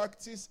common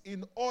practice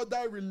in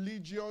other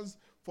religions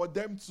for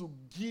them to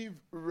give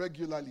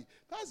regularly.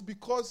 That's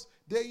because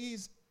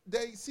this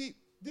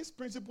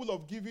principle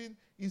of giving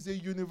is a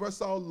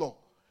universal law.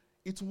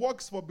 It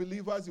works for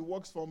believers, it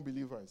works for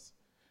unbelievers.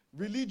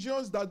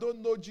 Religions that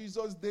don't know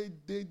Jesus,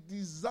 they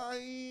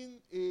design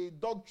a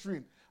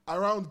doctrine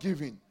around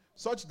giving,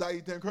 such that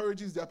it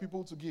encourages their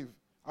people to give.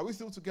 Are we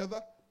still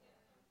together?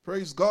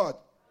 Praise God.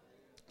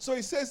 So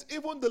it says,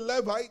 even the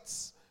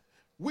Levites,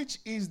 which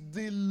is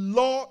the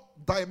law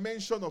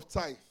dimension of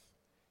tithe,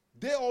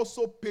 they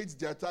also paid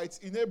their tithes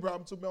in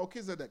Abraham to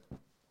Melchizedek.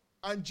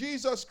 And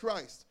Jesus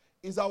Christ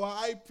is our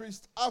high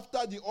priest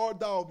after the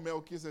order of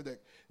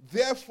Melchizedek.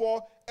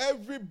 Therefore,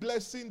 every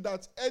blessing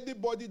that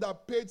anybody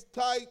that paid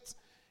tithe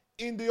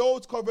in the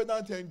old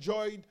covenant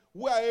enjoyed,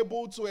 we are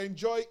able to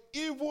enjoy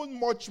even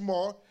much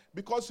more,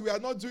 because we are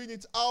not doing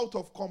it out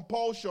of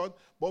compulsion,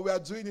 but we are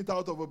doing it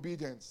out of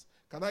obedience.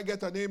 Can I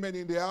get an amen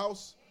in the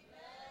house?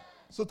 Amen.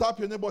 So tap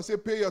your neighbor, say,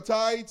 pay your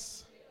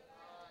tithes.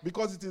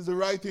 because it is the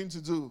right thing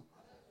to do.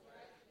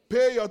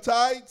 Pay your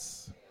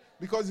tithes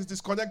because it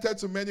is connected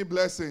to many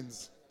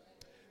blessings.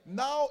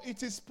 Now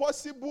it is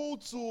possible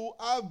to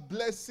have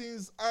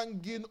blessings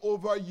hanging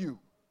over you.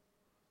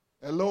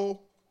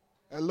 Hello?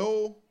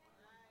 Hello?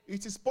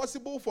 It is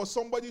possible for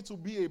somebody to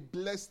be a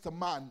blessed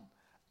man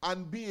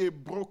and be a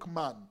broke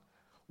man.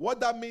 What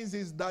that means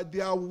is that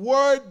there are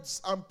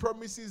words and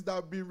promises that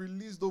have been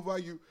released over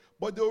you,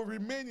 but they will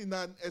remain in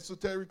an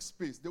esoteric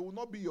space. They will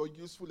not be your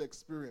useful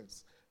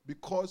experience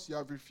because you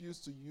have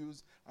refused to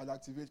use and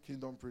activate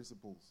kingdom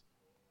principles.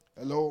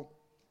 Hello?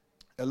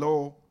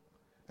 Hello?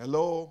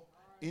 Hello?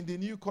 In the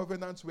new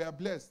covenant, we are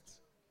blessed.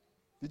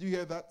 Did you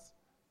hear that?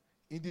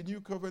 In the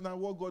new covenant,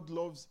 what God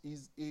loves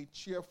is a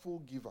cheerful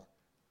giver,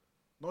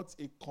 not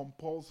a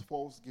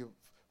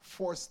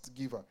forced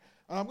giver.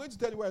 And I'm going to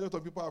tell you why a lot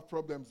of people have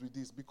problems with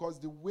this, because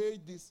the way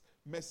this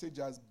message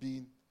has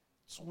been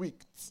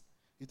tweaked,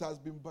 it has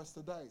been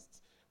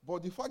bastardized.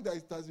 But the fact that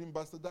it has been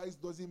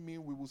bastardized doesn't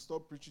mean we will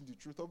stop preaching the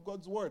truth of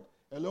God's word.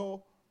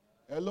 Hello?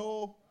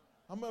 Hello?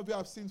 How many of you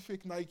have seen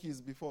fake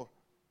Nikes before?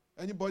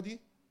 Anybody?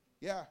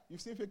 Yeah,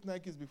 you've seen fake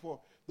Nikes before.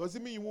 Does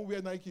it mean you won't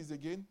wear Nikes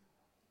again?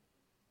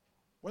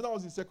 When I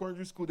was in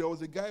secondary school, there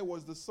was a guy who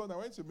was the son, I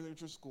went to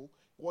military school,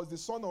 was the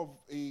son of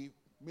a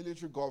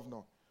military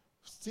governor.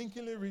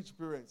 Stinkingly rich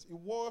parents. He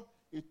wore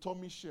a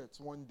Tommy shirt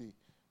one day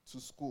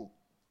to school.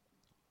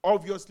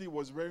 Obviously, he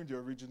was wearing the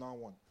original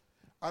one.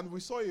 And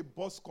we saw a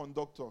bus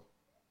conductor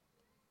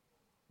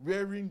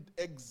wearing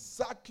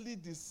exactly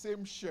the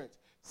same shirt,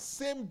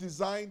 same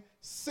design,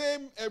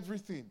 same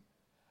everything.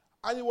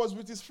 And he was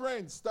with his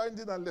friends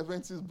standing at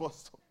Leventis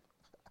bus stop.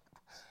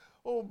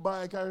 Oh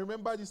my, I can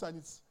remember this,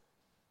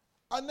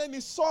 and then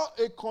he saw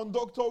a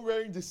conductor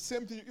wearing the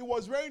same thing. He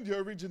was wearing the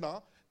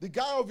original. The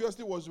guy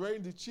obviously was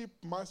wearing the cheap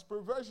mass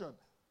pro version.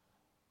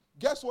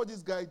 Guess what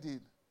this guy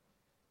did?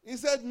 He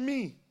said,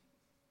 me,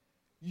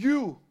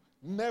 you,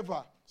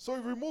 never. So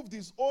he removed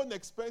his own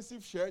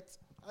expensive shirt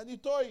and he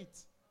tore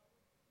it.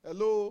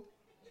 Hello?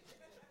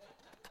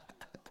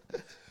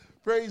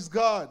 Praise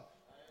God.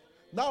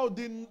 Now,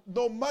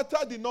 no matter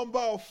the number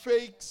of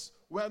fakes,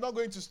 we are not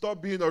going to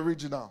stop being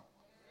original.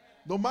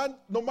 No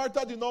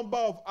matter the number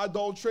of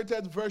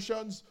adulterated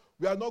versions,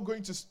 we are not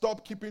going to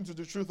stop keeping to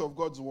the truth of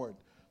God's word.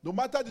 No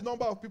matter the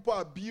number of people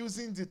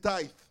abusing the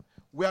tithe,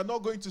 we are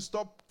not going to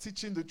stop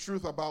teaching the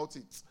truth about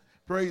it.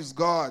 Praise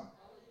God.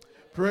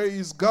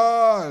 Praise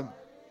God.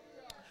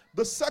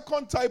 The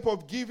second type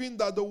of giving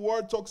that the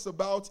word talks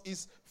about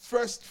is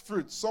first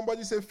fruits.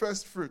 Somebody say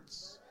first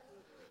fruits.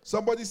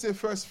 Somebody say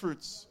first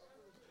fruits.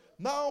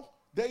 Now,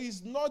 there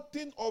is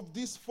nothing of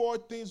these four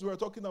things we're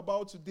talking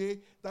about today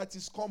that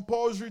is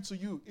compulsory to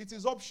you. It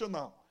is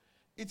optional.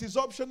 It is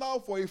optional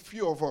for a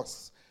few of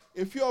us.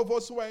 A few of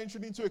us who are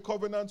entering into a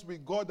covenant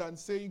with God and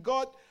saying,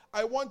 God,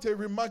 I want a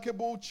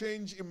remarkable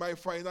change in my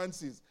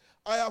finances.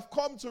 I have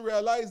come to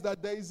realize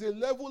that there is a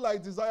level I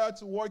desire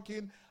to work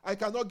in. I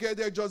cannot get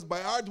there just by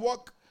hard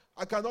work.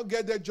 I cannot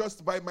get there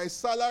just by my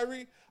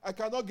salary. I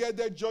cannot get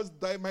there just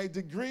by my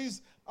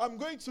degrees. I'm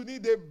going to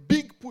need a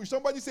big push.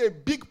 Somebody say a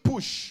big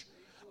push.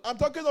 I'm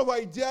talking of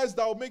ideas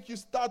that will make you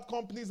start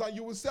companies and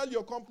you will sell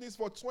your companies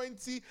for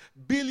 $20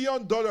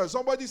 billion.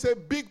 Somebody say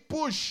big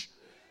push.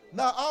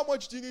 Now, how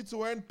much do you need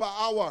to earn per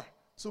hour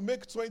to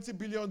make $20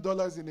 billion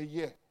in a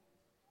year?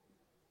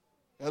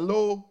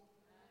 Hello?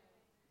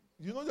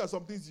 You know there are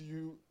some things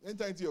you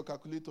enter into your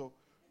calculator.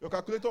 Your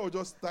calculator will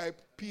just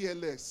type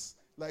PLS.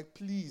 Like,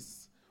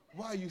 please,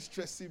 why are you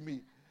stressing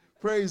me?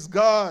 Praise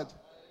God.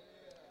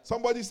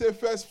 Somebody say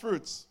first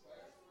fruits.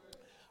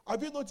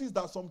 Have you noticed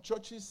that some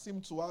churches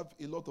seem to have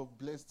a lot of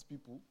blessed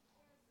people?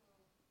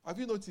 Have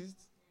you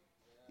noticed?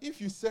 If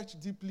you search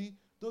deeply,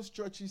 those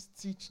churches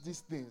teach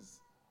these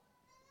things.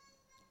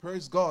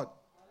 Praise God.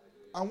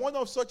 And one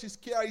of such is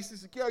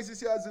KICC.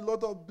 KICC has a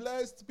lot of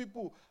blessed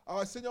people.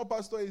 Our senior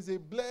pastor is a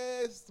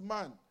blessed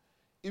man.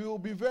 It will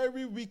be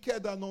very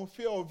wicked and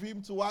unfair of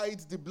him to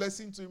hide the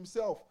blessing to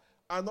himself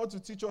and not to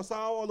teach us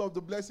how all of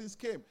the blessings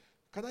came.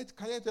 Can I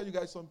tell you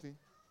guys something?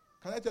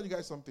 Can I tell you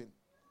guys something?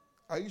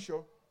 Are you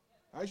sure?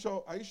 Are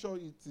you sure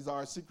it is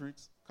our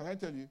secret? Can I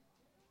tell you?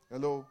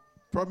 Hello?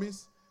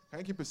 Promise? Can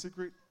I keep a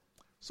secret?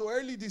 So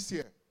early this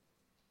year,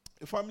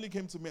 a family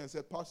came to me and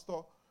said,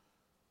 Pastor,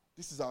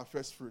 this is our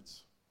first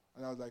fruits.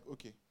 And I was like,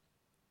 okay.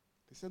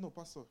 They said, no,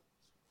 Pastor,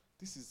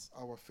 this is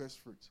our first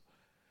fruit.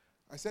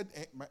 I said,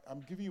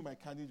 I'm giving you my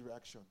candid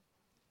reaction.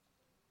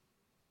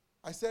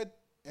 I said,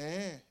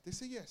 They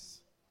say,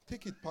 yes.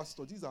 Take it,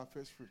 Pastor. This is our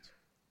first fruit.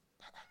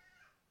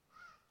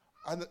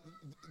 And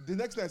the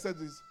next thing I said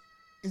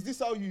is this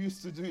how you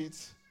used to do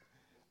it?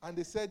 And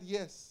they said,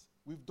 yes.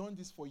 We've done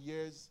this for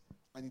years,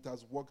 and it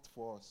has worked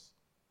for us.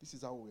 This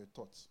is how we were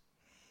taught.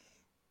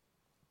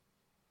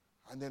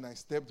 And then I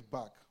stepped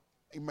back.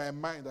 In my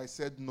mind, I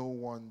said, no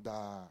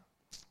wonder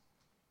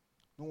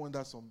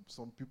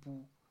some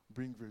people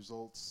bring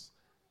results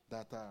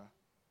that are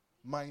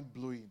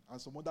mind-blowing. And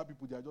some other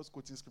people, they are just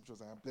quoting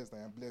scriptures. I am blessed,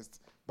 I am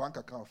blessed. Bank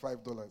account,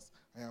 $5.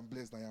 I am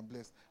blessed, I am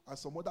blessed. And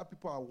some other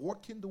people are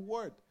working the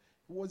word.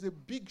 It was a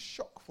big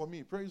shock for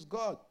me. Praise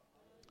God.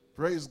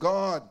 Praise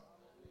God.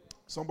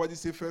 Somebody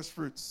say first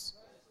fruits.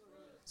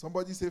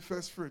 Somebody say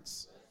first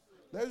fruits.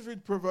 Let's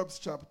read Proverbs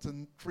chapter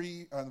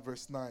 3 and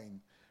verse 9.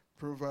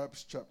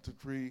 Proverbs chapter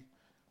 3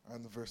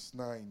 and verse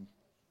 9.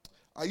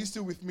 Are you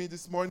still with me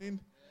this morning?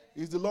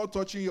 Is the Lord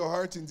touching your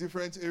heart in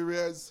different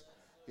areas?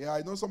 Yeah,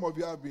 I know some of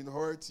you have been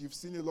hurt. You've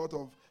seen a lot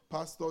of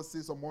pastors say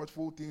some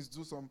hurtful things,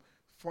 do some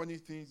funny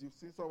things. You've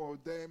seen some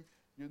of them,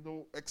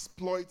 literally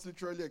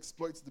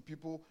exploit the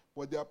people.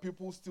 But there are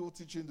people still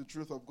teaching the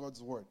truth of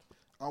God's word.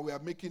 And we are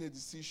making a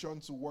decision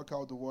to work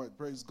out the word.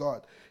 Praise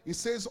God. It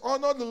says,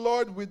 honor the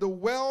Lord with the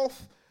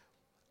wealth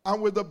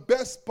and with the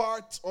best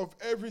part of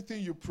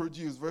everything you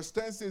produce. Verse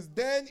 10 says,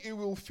 then it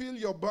will fill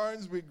your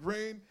barns with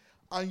grain,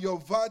 and your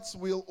vats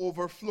will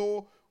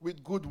overflow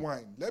with good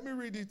wine. Let me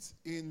read it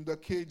in the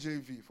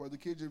KJV, for the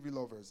KJV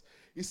lovers.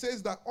 It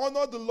says that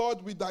honor the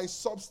Lord with thy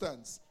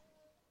substance,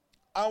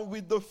 and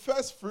with the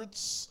first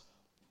fruits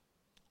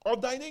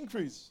of thine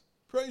increase.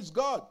 Praise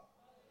God.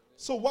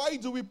 So why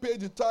do we pay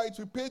the tithe?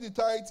 We pay the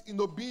tithe in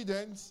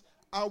obedience.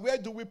 And where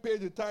do we pay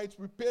the tithe?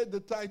 We pay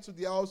the tithe to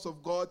the house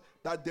of God,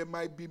 that there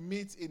might be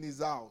meat in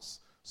his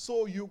house.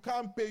 So you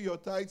can't pay your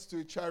tithe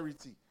to a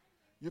charity.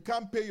 You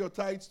can't pay your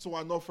tithe to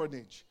an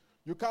orphanage.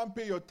 You can't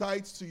pay your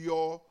tithe to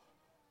your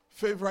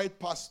favorite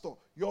pastor.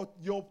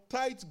 Your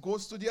tithe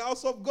goes to the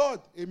house of God.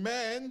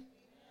 Amen.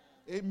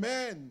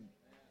 Amen.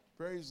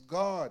 Praise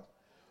God.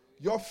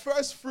 Your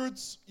first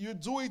fruits, you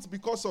do it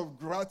because of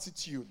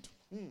gratitude.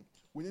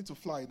 We need to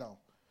fly now.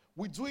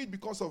 We do it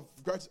because of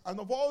gratitude. And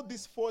of all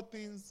these four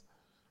things,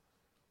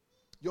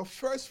 your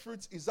first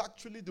fruit is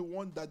actually the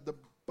one that the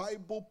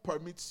Bible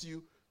permits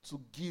you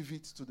to give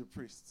it to the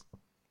priest.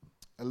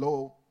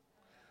 Hello?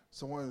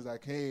 Someone is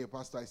like, hey,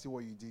 Pastor, I see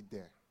what you did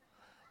there.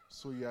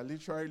 So you are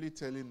literally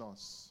telling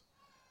us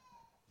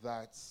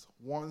that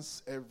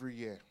once every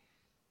year,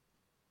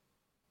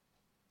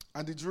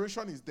 and the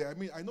duration is there. I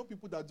mean, I know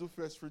people that do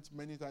first fruits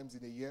many times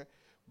in a year,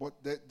 but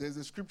there's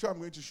a scripture I'm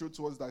going to show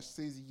to us that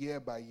says year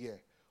by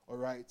year. All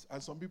right?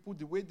 And some people,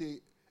 the way they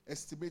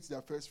estimate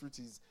their first fruit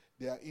is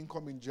their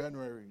income in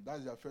January.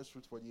 That's their first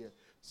fruit for the year.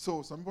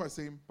 So some people are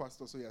saying,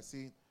 Pastor, so you're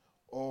saying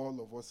all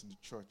of us in the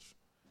church,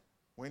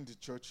 when the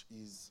church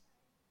is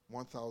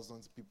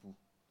 1,000 people,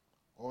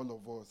 all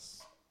of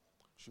us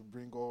should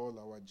bring all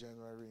our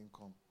January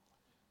income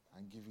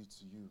and give it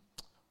to you.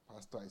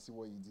 Pastor, I see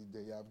what you did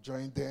there. You have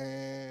joined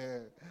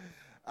there.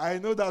 I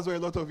know that's what a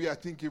lot of you are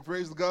thinking.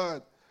 Praise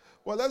God.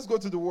 Well, let's go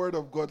to the word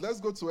of God.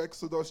 Let's go to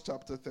Exodus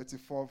chapter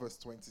 34, verse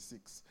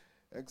 26.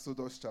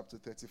 Exodus chapter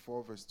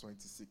 34, verse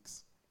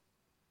 26.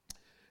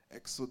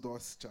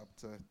 Exodus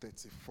chapter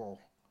 34,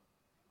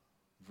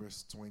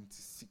 verse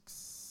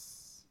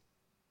 26.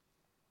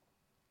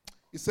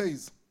 It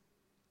says,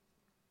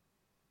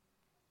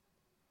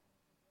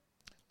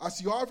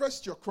 as you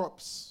harvest your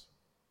crops,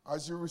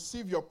 as you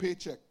receive your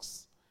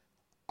paychecks,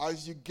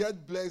 as you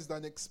get blessed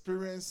and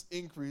experience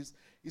increase,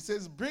 it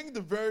says, bring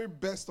the very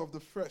best of the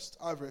first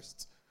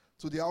harvest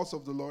to the house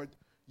of the Lord.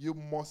 You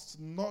must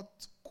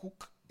not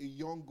cook a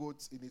young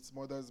goat in its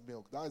mother's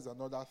milk. That is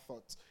another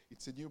thought.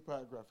 It's a new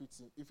paragraph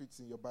if it's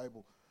in your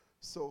Bible.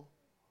 So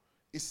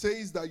it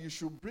says that you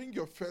should bring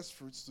your first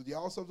fruits to the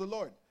house of the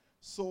Lord.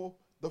 So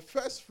the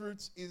first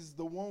fruits is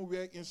the one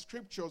where in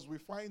scriptures we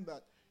find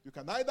that you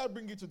can either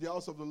bring it to the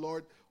house of the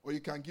Lord or you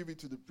can give it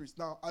to the priest.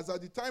 Now, as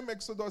at the time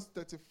Exodus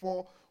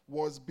 34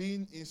 was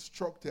being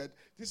instructed,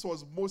 this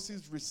was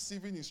Moses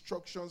receiving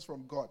instructions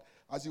from God.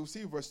 As you'll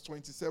see in verse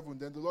 27,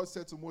 then the Lord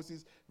said to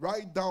Moses,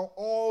 write down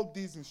all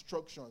these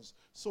instructions.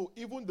 So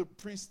even the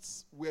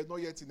priests were not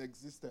yet in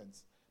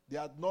existence. They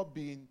had not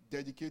been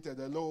dedicated.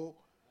 Hello?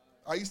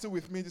 Are you still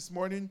with me this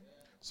morning?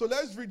 So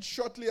let's read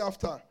shortly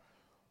after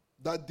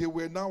that they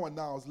were now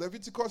announced.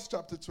 Leviticus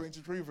chapter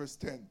 23, verse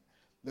 10.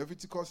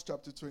 Leviticus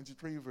chapter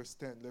 23, verse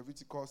 10.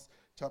 Leviticus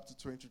chapter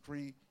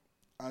 23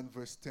 and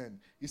verse 10.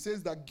 It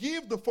says that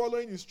give the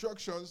following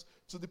instructions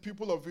to the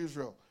people of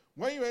Israel.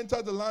 When you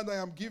enter the land I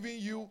am giving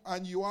you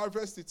and you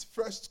harvest its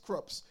first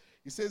crops,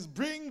 it says,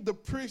 bring the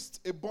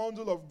priest a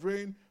bundle of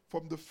grain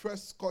from the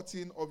first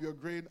cutting of your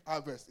grain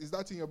harvest. Is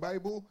that in your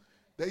Bible?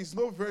 There is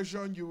no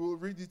version you will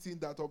read it in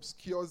that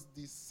obscures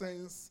the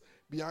sense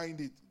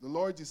behind it. The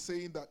Lord is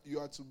saying that you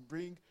are to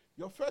bring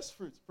your first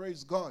fruit.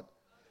 Praise God.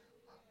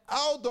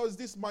 How does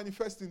this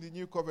manifest in the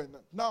new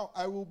covenant? Now,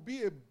 I will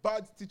be a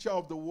bad teacher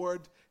of the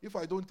word if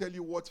I don't tell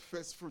you what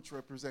first fruit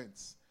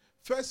represents.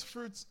 First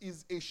fruits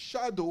is a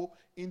shadow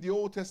in the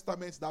Old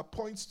Testament that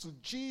points to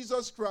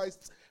Jesus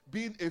Christ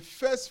being a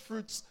first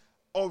fruit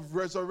of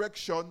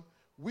resurrection,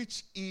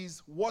 which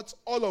is what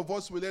all of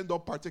us will end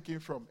up partaking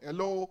from.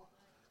 Hello?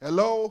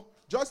 Hello?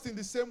 Just in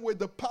the same way,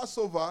 the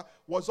Passover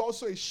was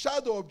also a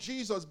shadow of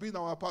Jesus being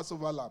our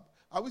Passover lamb.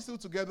 Are we still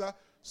together?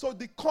 So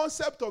the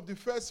concept of the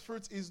first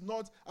fruit is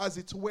not, as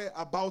it were,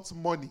 about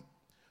money.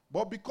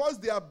 But because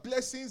there are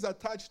blessings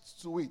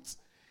attached to it,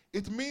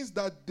 it means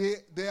that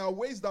there are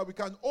ways that we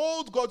can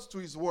hold God to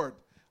his word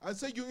and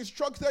say, you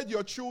instructed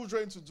your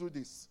children to do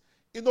this.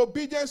 In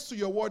obedience to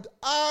your word,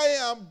 I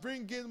am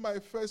bringing my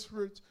first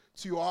fruit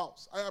to your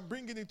house. I am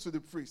bringing it to the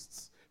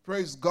priests.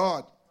 Praise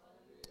God.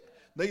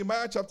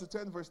 Nehemiah chapter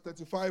 10, verse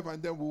 35,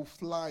 and then we'll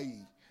fly.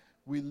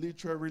 We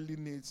literally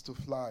need to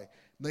fly.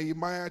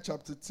 Nehemiah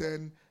chapter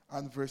 10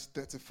 and verse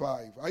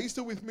 35. Are you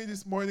still with me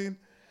this morning?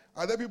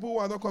 Are there people who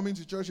are not coming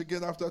to church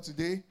again after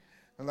today?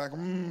 And like,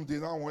 they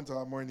don't want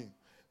our morning.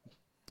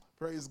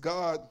 Praise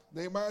God.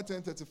 Nehemiah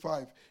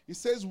 10:35. It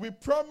says, we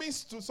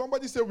promise to,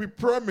 somebody say, we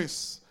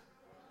promise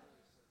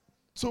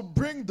to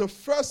bring the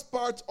first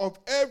part of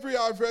every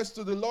harvest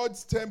to the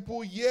Lord's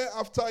temple year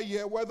after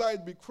year, whether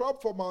it be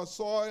crop from our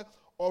soil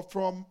or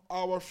from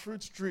our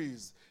fruit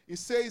trees. It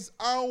says,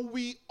 and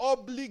we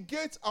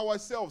obligate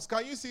ourselves.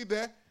 Can you see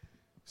there?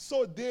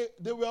 So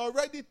they were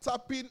already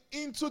tapping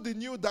into the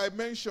new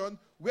dimension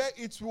where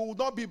it will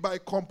not be by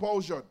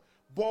compulsion.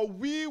 But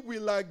we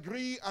will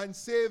agree and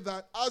say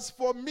that as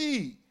for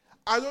me,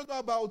 I don't know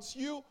about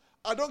you,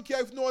 I don't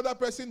care if no other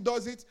person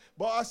does it,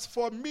 but as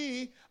for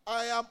me,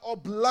 I am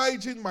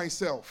obliging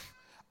myself.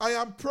 I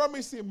am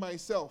promising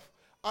myself.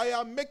 I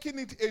am making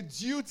it a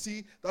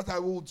duty that I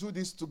will do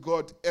this to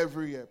God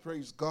every year.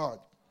 Praise God.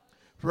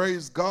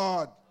 Praise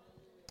God.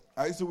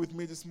 Are you still with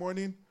me this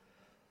morning?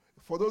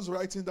 For those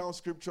writing down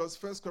scriptures,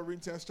 1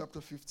 Corinthians chapter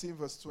 15,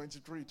 verse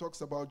 23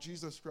 talks about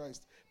Jesus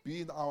Christ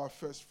being our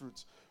first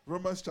fruit.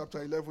 Romans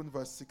chapter 11,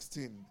 verse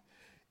 16.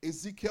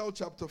 Ezekiel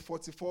chapter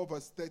 44,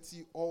 verse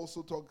 30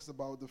 also talks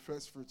about the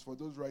first fruits for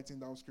those writing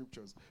down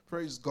scriptures.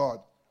 Praise God.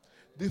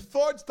 The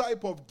third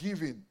type of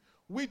giving,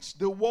 which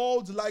the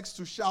world likes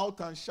to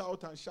shout and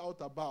shout and shout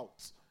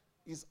about,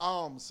 is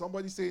alms.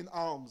 Somebody saying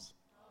alms.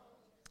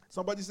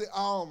 Somebody say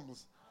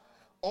alms.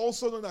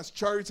 Also known as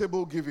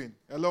charitable giving.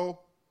 Hello?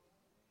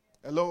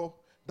 Hello?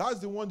 That's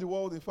the one the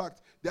world, in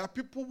fact, there are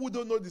people who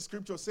don't know the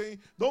scripture saying,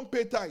 don't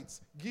pay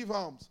tithes, give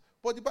alms.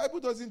 But the Bible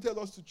doesn't tell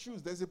us to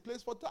choose. There's a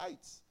place for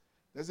tithes.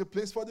 There's a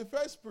place for the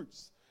first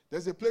fruits.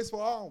 There's a place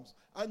for alms.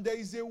 And there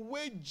is a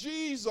way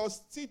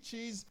Jesus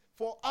teaches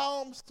for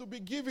alms to be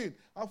given.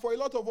 And for a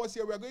lot of us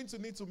here, we are going to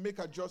need to make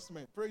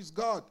adjustment. Praise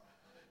God.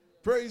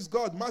 Praise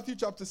God. Matthew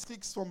chapter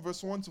 6 from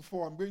verse 1 to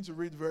 4. I'm going to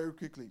read very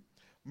quickly.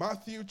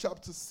 Matthew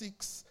chapter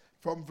 6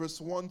 from verse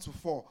 1 to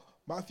 4.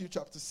 Matthew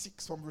chapter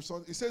 6 from verse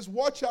 1. It says,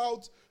 watch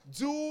out,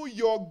 do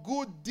your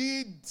good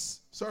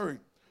deeds.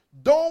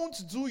 Don't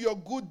do your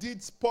good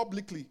deeds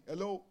publicly.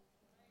 Hello?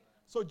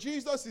 So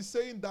Jesus is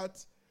saying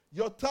that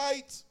your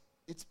tithe,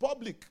 it's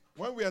public.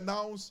 When we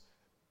announce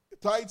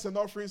tithes and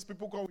offerings,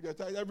 people come with their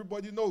tithe.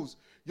 Everybody knows.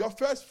 Your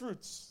first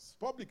fruits, it's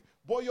public.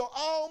 But your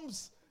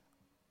alms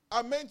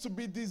are meant to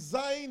be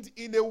designed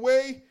in a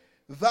way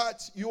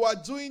that you are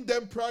doing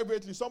them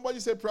privately. Somebody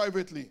say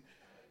privately.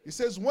 It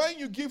says when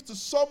you give to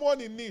someone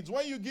in need,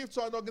 when you give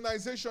to an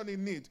organization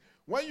in need,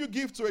 when you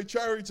give to a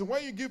charity,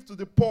 when you give to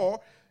the poor,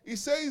 it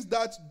says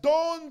that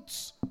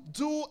don't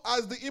do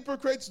as the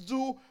hypocrites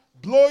do,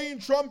 blowing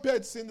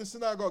trumpets in the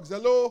synagogues.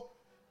 Hello?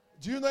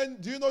 Do you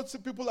know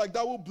people like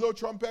that who blow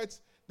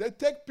trumpets? They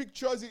take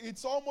pictures.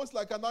 It's almost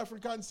like an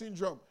African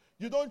syndrome.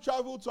 You don't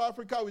travel to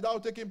Africa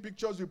without taking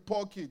pictures with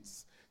poor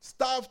kids,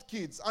 starved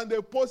kids, and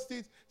they post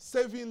it,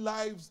 saving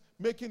lives,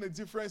 making a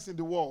difference in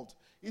the world.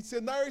 It's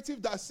a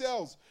narrative that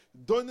sells.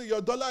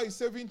 Your dollar is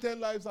saving 10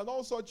 lives and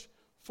all such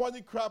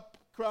funny crap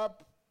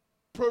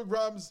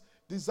programs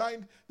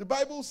designed. The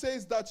Bible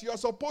says that you're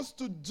supposed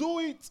to do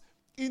it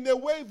in a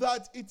way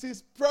that it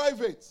is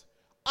private.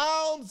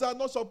 Alms are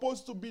not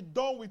supposed to be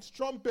done with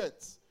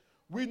trumpets.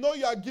 We know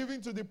you are giving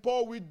to the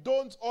poor. We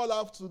don't all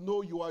have to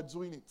know you are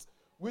doing it.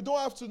 We don't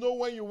have to know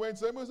when you went.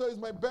 So everybody says,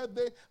 it's my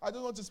birthday. I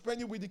don't want to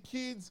spend it with the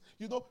kids.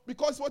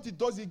 Because what it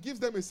does, it gives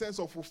them a sense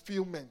of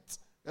fulfillment.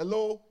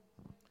 Hello?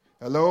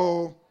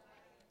 Hello?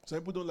 Some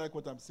people don't like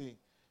what I'm saying.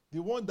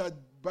 The one that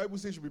Bible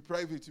says should be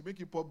private, you make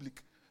it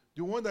public.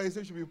 The one that I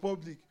say should be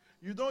public,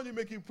 you don't only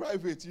make it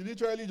private. You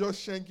literally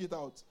just shank it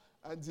out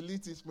and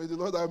delete it. May the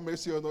Lord have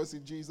mercy on us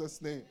in Jesus'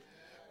 name.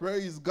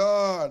 Praise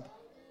God.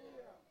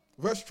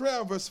 Verse 3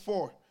 and verse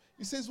 4.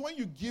 It says, when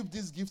you give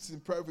these gifts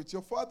in private,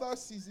 your Father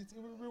sees it, He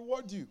will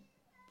reward you.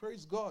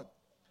 Praise God.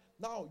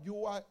 Now,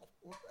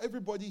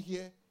 everybody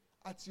here,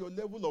 at your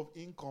level of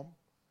income,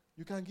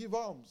 you can give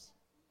alms.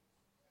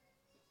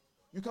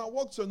 You can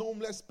walk to an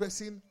homeless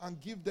person and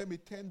give them a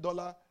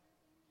 $10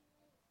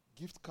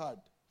 gift card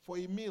for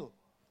a meal.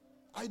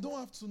 I don't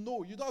have to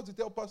know. You don't have to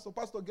tell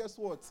Pastor, guess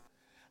what?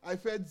 I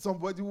fed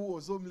somebody who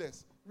was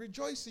homeless.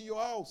 Rejoice in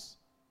your house.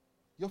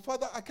 Your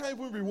Father, I can't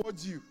even reward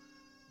you.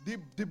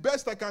 The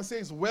best I can say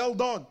is well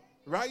done,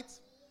 right?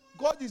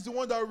 God is the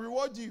one that will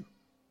reward you.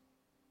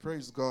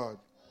 Praise God.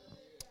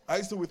 Are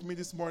you still with me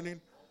this morning?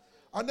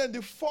 And then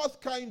the fourth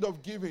kind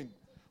of giving,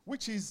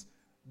 which is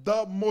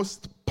the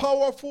most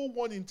powerful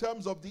one in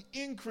terms of the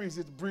increase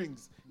it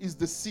brings, is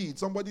the seed.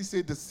 Somebody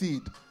say the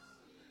seed.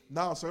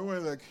 Now, someone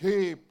is like,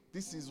 hey,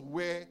 this is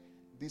where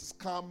the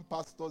scam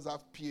pastors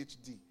have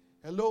PhD.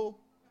 Hello?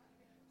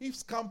 If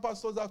scam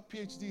pastors have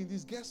PhD in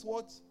this, guess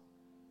what?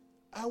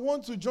 I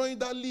want to join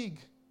that league.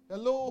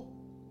 Hello?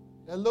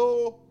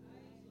 Hello?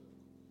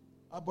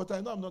 But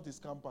I know I'm not a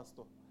scam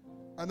pastor.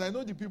 And I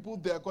know the people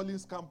they are calling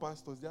scam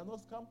pastors. They are not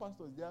scam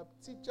pastors. They are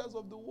teachers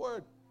of the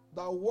word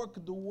that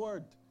work the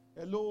word.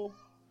 Hello?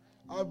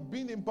 I've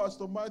been in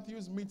Pastor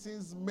Matthew's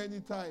meetings many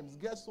times.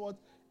 Guess what?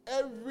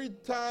 Every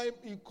time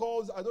he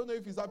calls, I don't know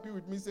if he's happy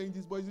with me saying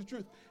this, but it's the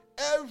truth.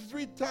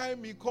 Every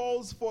time he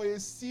calls for a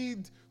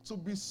seed to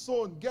be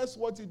sown, guess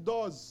what he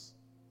does?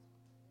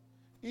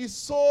 He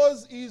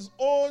sows his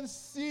own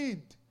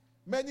seed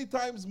many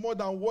times more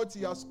than what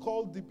he has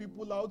called the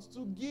people out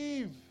to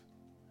give.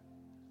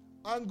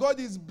 And God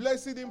is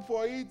blessing him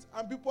for it,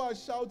 and people are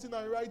shouting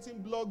and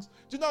writing blogs.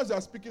 Do you know as they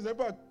are speaking,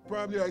 people are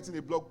probably writing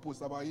a blog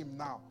post about him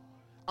now.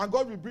 And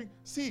God will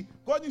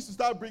God needs to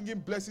start bringing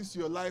blessings to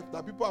your life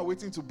that people are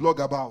waiting to blog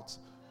about.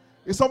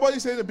 Is somebody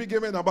saying a big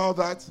amen about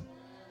that?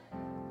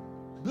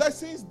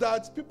 Blessings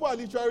that people are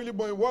literally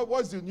going,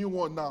 what's the new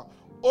one now?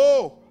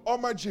 Oh,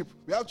 Oma Jeep.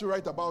 We have to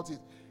write about it.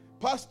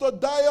 Pastor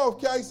Dyer of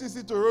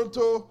KICC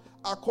Toronto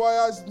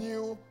acquires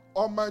new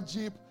Oma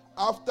Jeep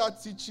after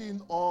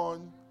teaching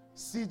on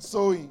seed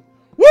sowing.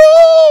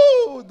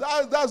 Woo!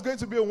 That's going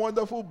to be a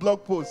wonderful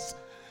blog post.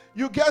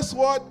 You guess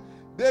what?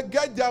 They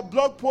get their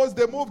blog post,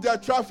 they move their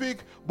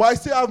traffic, but I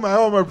still have my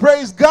Oma.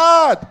 Praise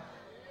God!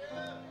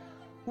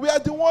 We are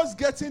the ones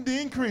getting the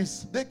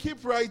increase. They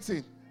keep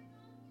writing.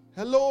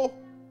 Hello?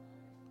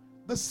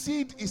 The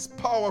seed is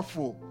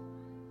powerful.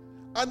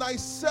 And I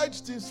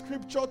searched in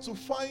scripture to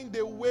find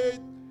a way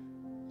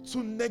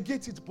to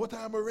negate it, but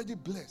I am already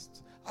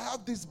blessed. I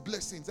have these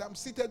blessings. I'm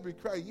seated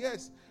with Christ.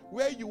 Yes,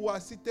 where you are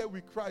seated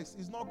with Christ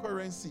is not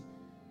currency.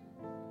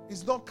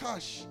 It's not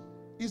cash.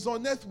 It's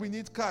on earth we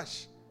need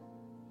cash.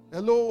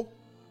 Hello?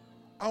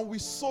 And we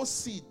sow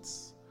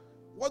seeds.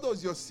 What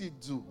does your seed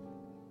do?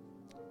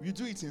 You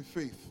do it in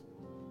faith.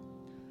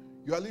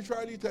 You are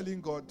literally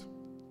telling God,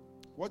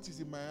 what is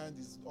in my hand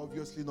is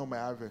obviously not my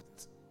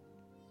harvest.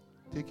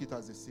 Take it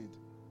as a seed.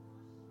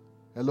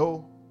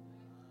 Hello?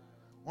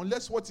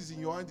 Unless what is in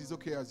your hand is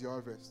okay as your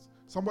harvest.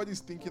 Somebody is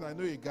thinking, I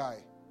know a guy.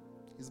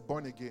 He's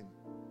born again.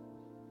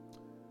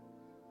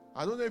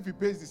 I don't know if he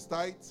pays his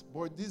tithe,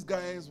 but this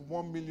guy earns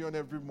 1 million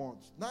every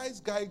month. Nice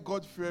guy,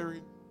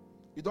 God-fearing.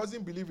 He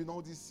doesn't believe in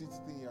all these seeds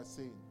thing you are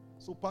saying.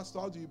 So, Pastor,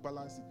 how do you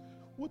balance it?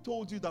 Who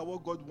told you that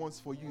what God wants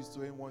for you is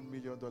to earn $1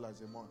 million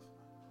a month?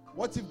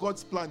 What if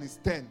God's plan is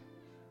 10?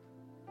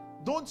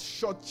 Don't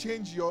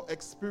shortchange your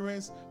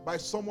experience by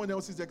someone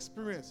else's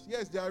experience.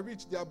 Yes, they are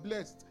rich, they are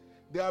blessed.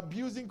 They are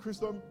abusing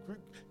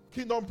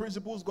kingdom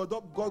principles.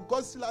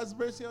 God still has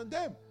mercy on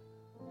them.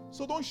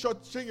 So don't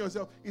shortchange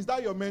yourself. Is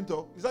that your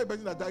mentor? Is that the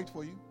person that died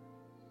for you?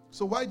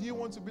 So why do you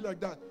want to be like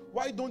that?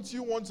 Why don't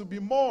you want to be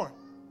more?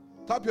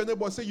 Tap your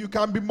neighbor, say you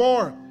can be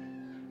more.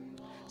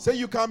 Say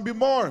you can be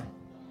more.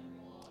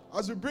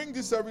 As we bring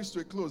this service to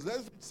a close,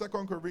 let's read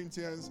 2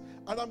 Corinthians.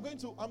 And I'm going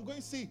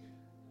to see.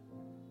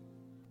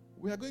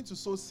 We are going to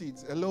sow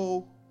seeds.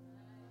 Hello?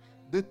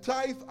 The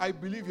tithe, I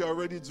believe you're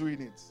already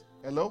doing it.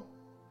 Hello?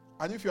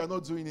 And if you are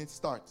not doing it,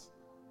 start.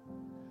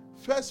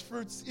 First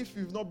fruits, if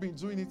you've not been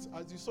doing it,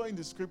 as you saw in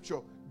the scripture,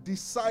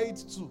 decide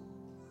to.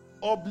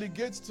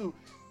 Obligate to.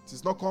 It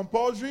is not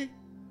compulsory,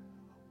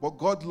 but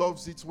God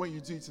loves it when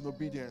you do it in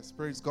obedience.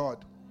 Praise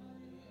God.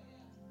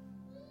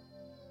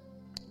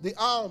 The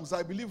alms,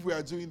 I believe we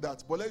are doing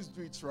that, but let's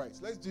do it right.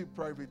 Let's do it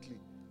privately.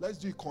 Let's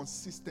do it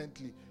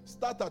consistently.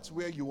 Start at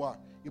where you are.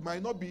 It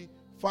might not be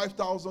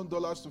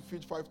 $5,000 to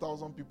feed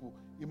 5,000 people.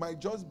 It might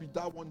just be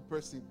that one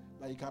person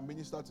that you can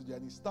minister to.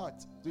 And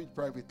start. Do it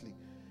privately.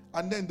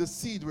 And then the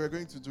seed, we're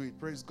going to do it.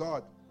 Praise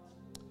God.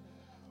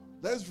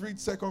 Let's read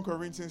 2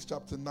 Corinthians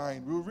chapter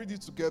 9. We'll read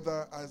it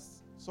together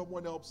as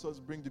someone helps us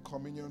bring the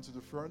communion to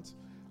the front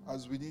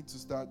as we need to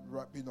start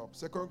wrapping up.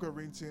 2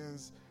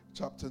 Corinthians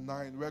chapter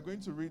 9. We're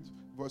going to read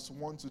verse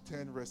 1 to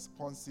 10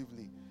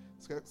 responsively.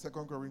 2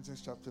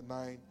 Corinthians chapter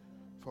 9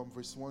 from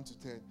verse 1 to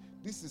 10.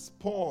 This is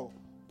Paul.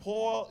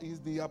 Paul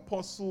is the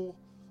apostle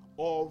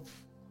of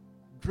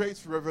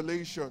great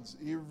revelations.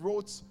 He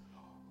wrote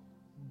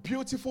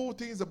beautiful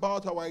things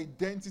about our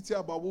identity,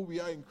 about who we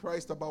are in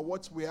Christ, about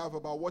what we have,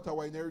 about what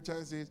our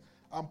inheritance is.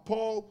 And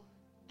Paul,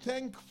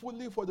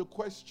 thankfully for the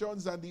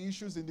questions and the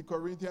issues in the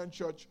Corinthian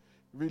church,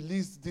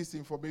 released this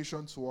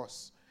information to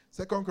us.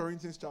 2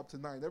 Corinthians chapter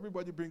 9.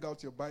 Everybody bring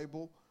out your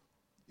Bible.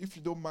 If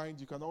you don't mind,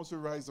 you can also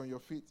rise on your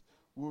feet.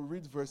 We'll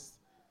read verse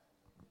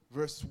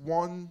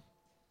 1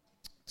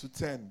 to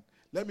 10.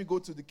 Let me go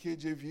to the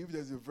KJV. If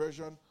there's a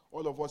version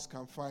all of us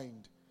can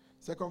find.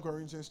 2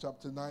 Corinthians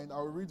chapter 9. I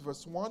will read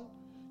verse 1.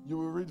 You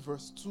will read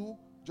verse 2.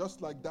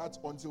 Just like that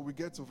until we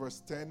get to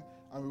verse 10.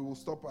 And we will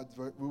stop at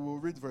we will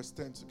read verse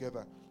 10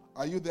 together.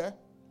 Are you there?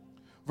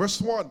 Verse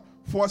 1.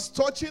 For as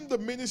touching the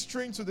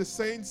ministering to the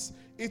saints,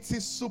 it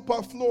is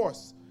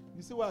superfluous.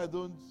 You see why I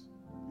don't?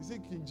 You see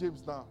King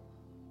James now.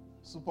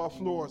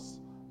 Superfluous.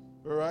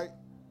 All right?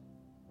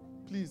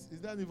 Please, is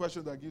there any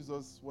version that gives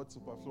us what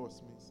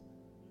superfluous means?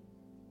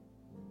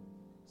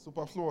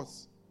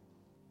 Superfluous.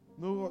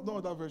 No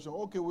other version.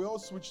 Okay, we all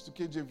switch to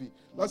KJV.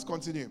 Let's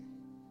continue.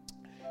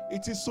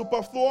 It is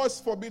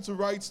superfluous for me to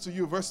write to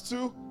you. Verse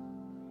 2.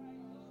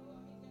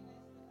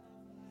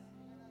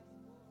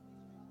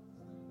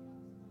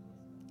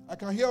 I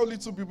can hear only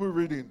two people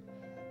reading.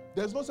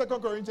 There's no 2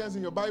 Corinthians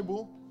in your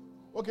Bible.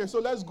 Okay, so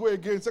let's go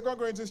again. 2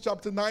 Corinthians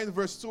chapter 9,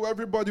 verse 2.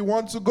 Everybody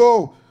want to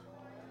go?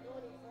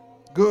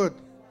 Good.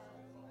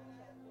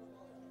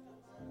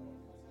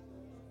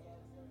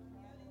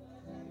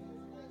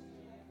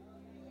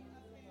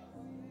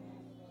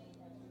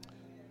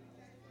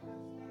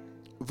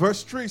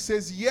 Verse 3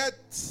 says,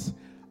 "Yet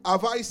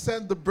have I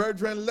sent the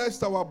brethren,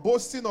 lest our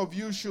boasting of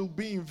you should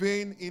be in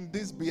vain in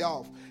this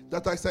behalf,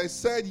 that as I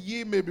said,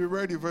 ye may be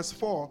ready." Verse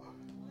 4.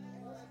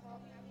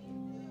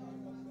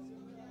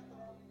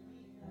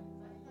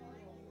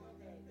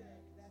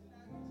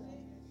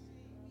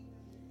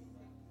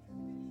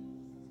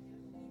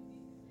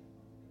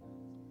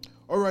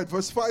 All right,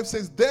 verse 5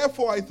 says,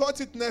 "Therefore I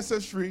thought it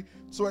necessary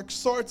to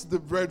exhort the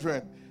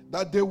brethren,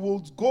 that they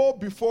would go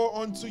before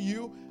unto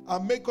you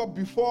and make up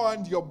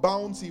beforehand your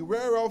bounty,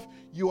 whereof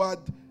you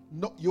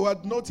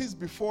had noticed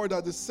before,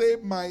 that the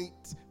same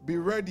might be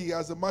ready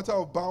as a matter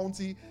of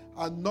bounty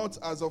and not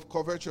as of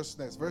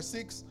covetousness." Verse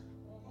 6.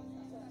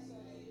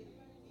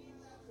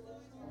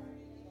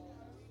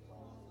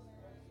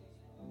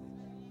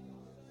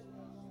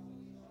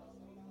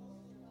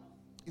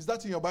 Is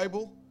that in your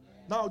Bible?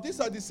 Now, these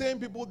are the same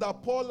people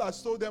that Paul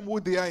has told them who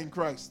they are in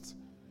Christ.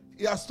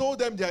 He has told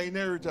them their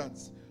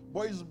inheritance,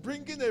 but he's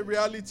bringing a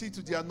reality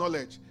to their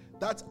knowledge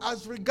that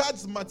as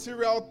regards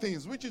material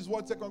things, which is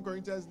what 2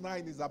 Corinthians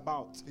 9 is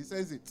about. He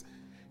says it.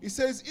 He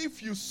says,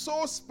 if you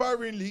sow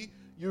sparingly,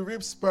 you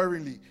reap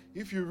sparingly.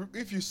 If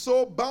you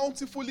sow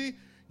bountifully,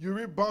 you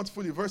reap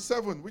bountifully. Verse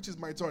 7, which is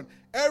my turn.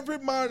 "Every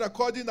man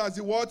according as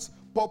he what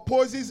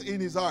purposes in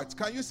his heart."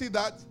 Can you see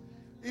that?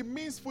 It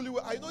means fully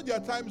well. I know there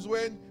are times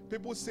when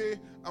people say,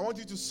 "I want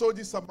you to sow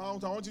this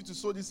amount, I want you to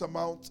sow this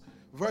amount."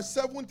 Verse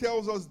 7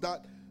 tells us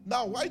that.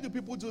 Now, why do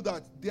people do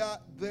that? They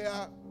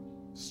are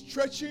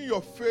stretching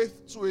your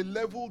faith to a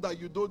level that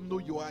you don't know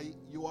you are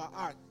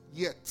at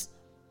yet.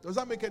 Does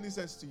that make any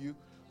sense to you?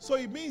 So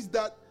it means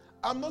that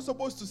I'm not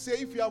supposed to say,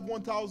 if you have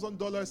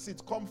 $1,000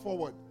 seed, come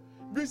forward.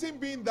 Reason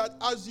being that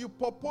as you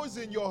purpose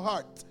in your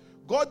heart,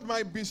 God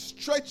might be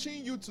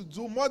stretching you to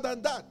do more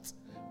than that.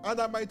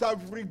 And I might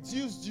have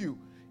reduced you.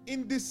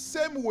 In the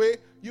same way,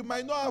 you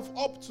might not have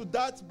up to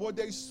that, but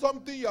there is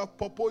something you have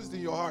purposed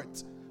in your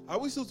heart. Are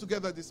we still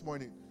together this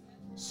morning?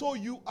 So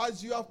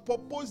as you have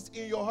purposed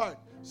in your heart,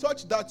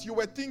 such that you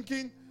were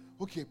thinking,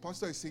 okay,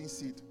 pastor is saying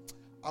seed.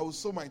 I will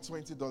sow my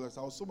 $20.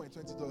 I will sow my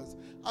 $20.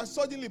 And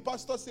suddenly,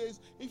 pastor says,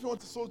 if you want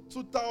to sow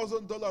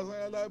 $2,000, and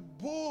you're like,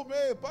 boom,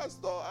 hey,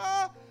 pastor,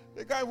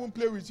 they can't even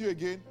play with you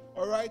again.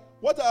 All right?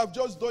 What I have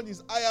just done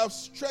is I have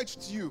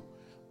stretched you.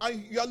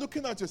 And you are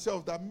looking at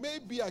yourself that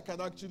maybe I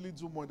can actually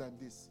do more than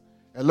this.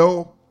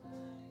 Hello?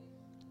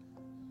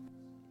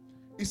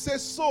 It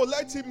says, so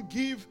let him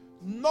give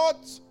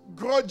not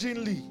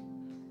grudgingly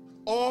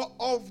or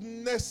of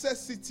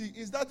necessity.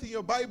 Is that in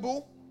your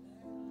Bible?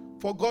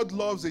 For God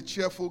loves a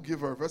cheerful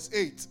giver. Verse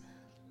 8.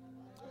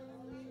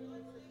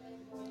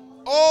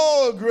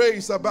 All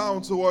grace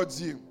abound towards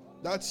you,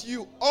 that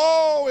you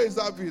always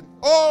having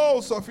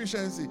all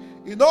sufficiency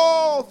in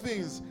all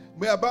things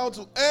may abound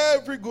to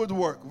every good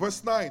work.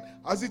 Verse 9.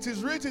 As it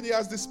is written, he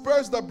has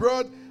dispersed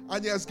abroad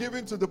and he has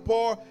given to the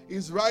poor.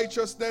 His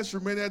righteousness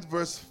remaineth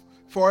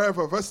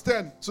forever. Verse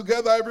 10.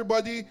 Together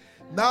everybody.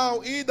 Now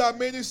he that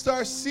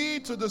ministers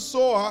seed to the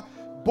sower,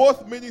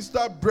 both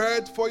minister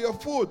bread for your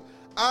food,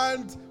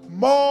 and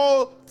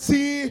multiply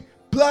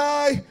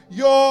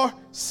your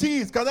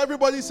seeds. Can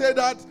everybody say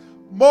that?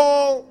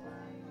 Multiply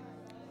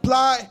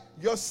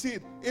your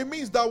seed. It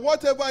means that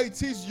whatever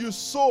it is you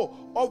sow,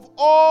 of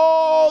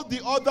all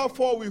the other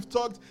four we've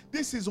talked,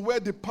 this is where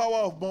the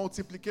power of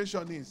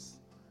multiplication is.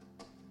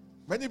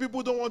 Many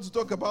people don't want to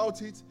talk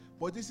about it,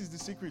 but this is the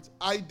secret.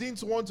 I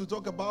didn't want to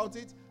talk about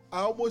it.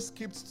 I almost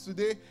skipped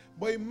today,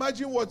 but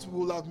imagine what we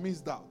will have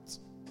missed out.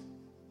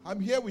 I'm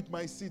here with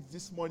my seeds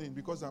this morning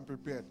because I'm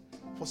prepared.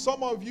 For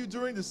some of you,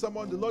 during the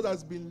sermon, the Lord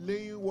has been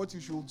laying what you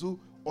should do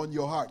on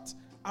your heart.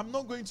 I'm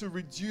not going to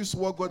reduce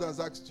what God has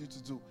asked you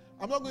to do.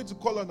 I'm not going to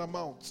call an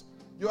amount.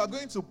 You are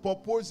going to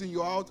purpose in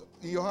your heart.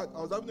 I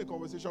was having a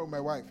conversation with my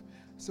wife. I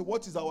said,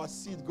 what is our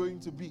seed going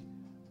to be?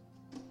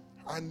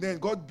 And then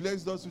God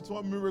blessed us with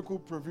one miracle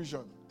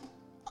provision.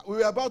 We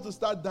were about to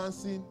start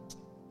dancing,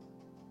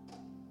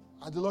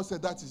 and the Lord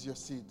said, that is your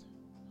seed.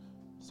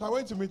 So I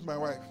went to meet my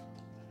wife.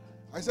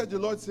 I said, the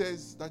Lord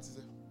says, that is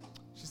it.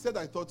 She said,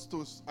 I thought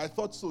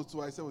so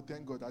too. I said, well,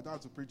 thank God. I don't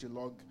have to preach a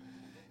long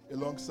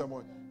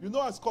sermon. You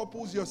know, as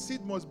couples, your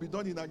seed must be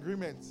done in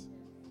agreement.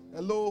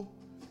 Hello?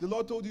 The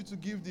Lord told you to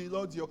give the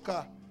Lord your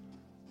car.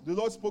 The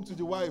Lord spoke to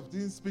the wife,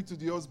 didn't speak to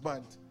the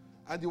husband.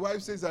 And the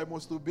wife says, I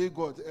must obey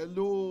God.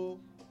 Hello?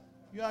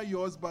 You and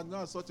your husband,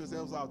 now sort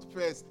yourselves out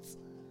first.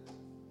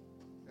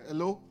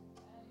 Hello?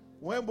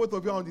 When both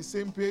of you are on the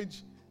same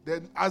page,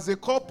 then as a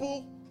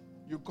couple,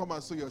 you come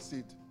and sow your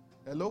seed.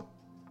 Hello?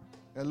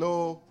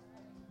 Hello?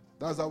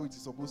 That's how it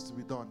is supposed to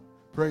be done.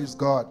 Praise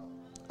God.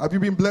 Have you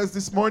been blessed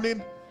this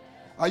morning?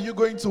 Are you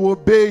going to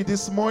obey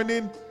this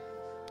morning?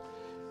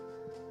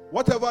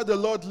 Whatever the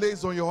Lord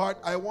lays on your heart,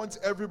 I want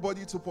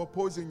everybody to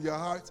propose in their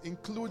heart,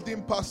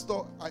 including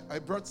Pastor. I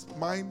brought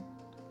mine.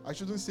 I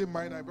shouldn't say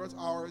mine. I brought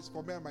ours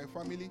for me and my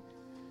family.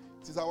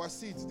 It is our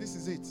seed. This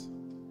is it.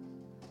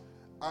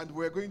 And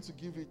we're going to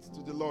give it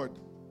to the Lord.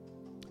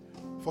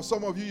 For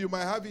some of you, you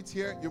might have it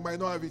here, you might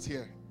not have it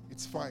here.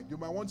 It's fine. You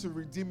might want to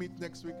redeem it next week.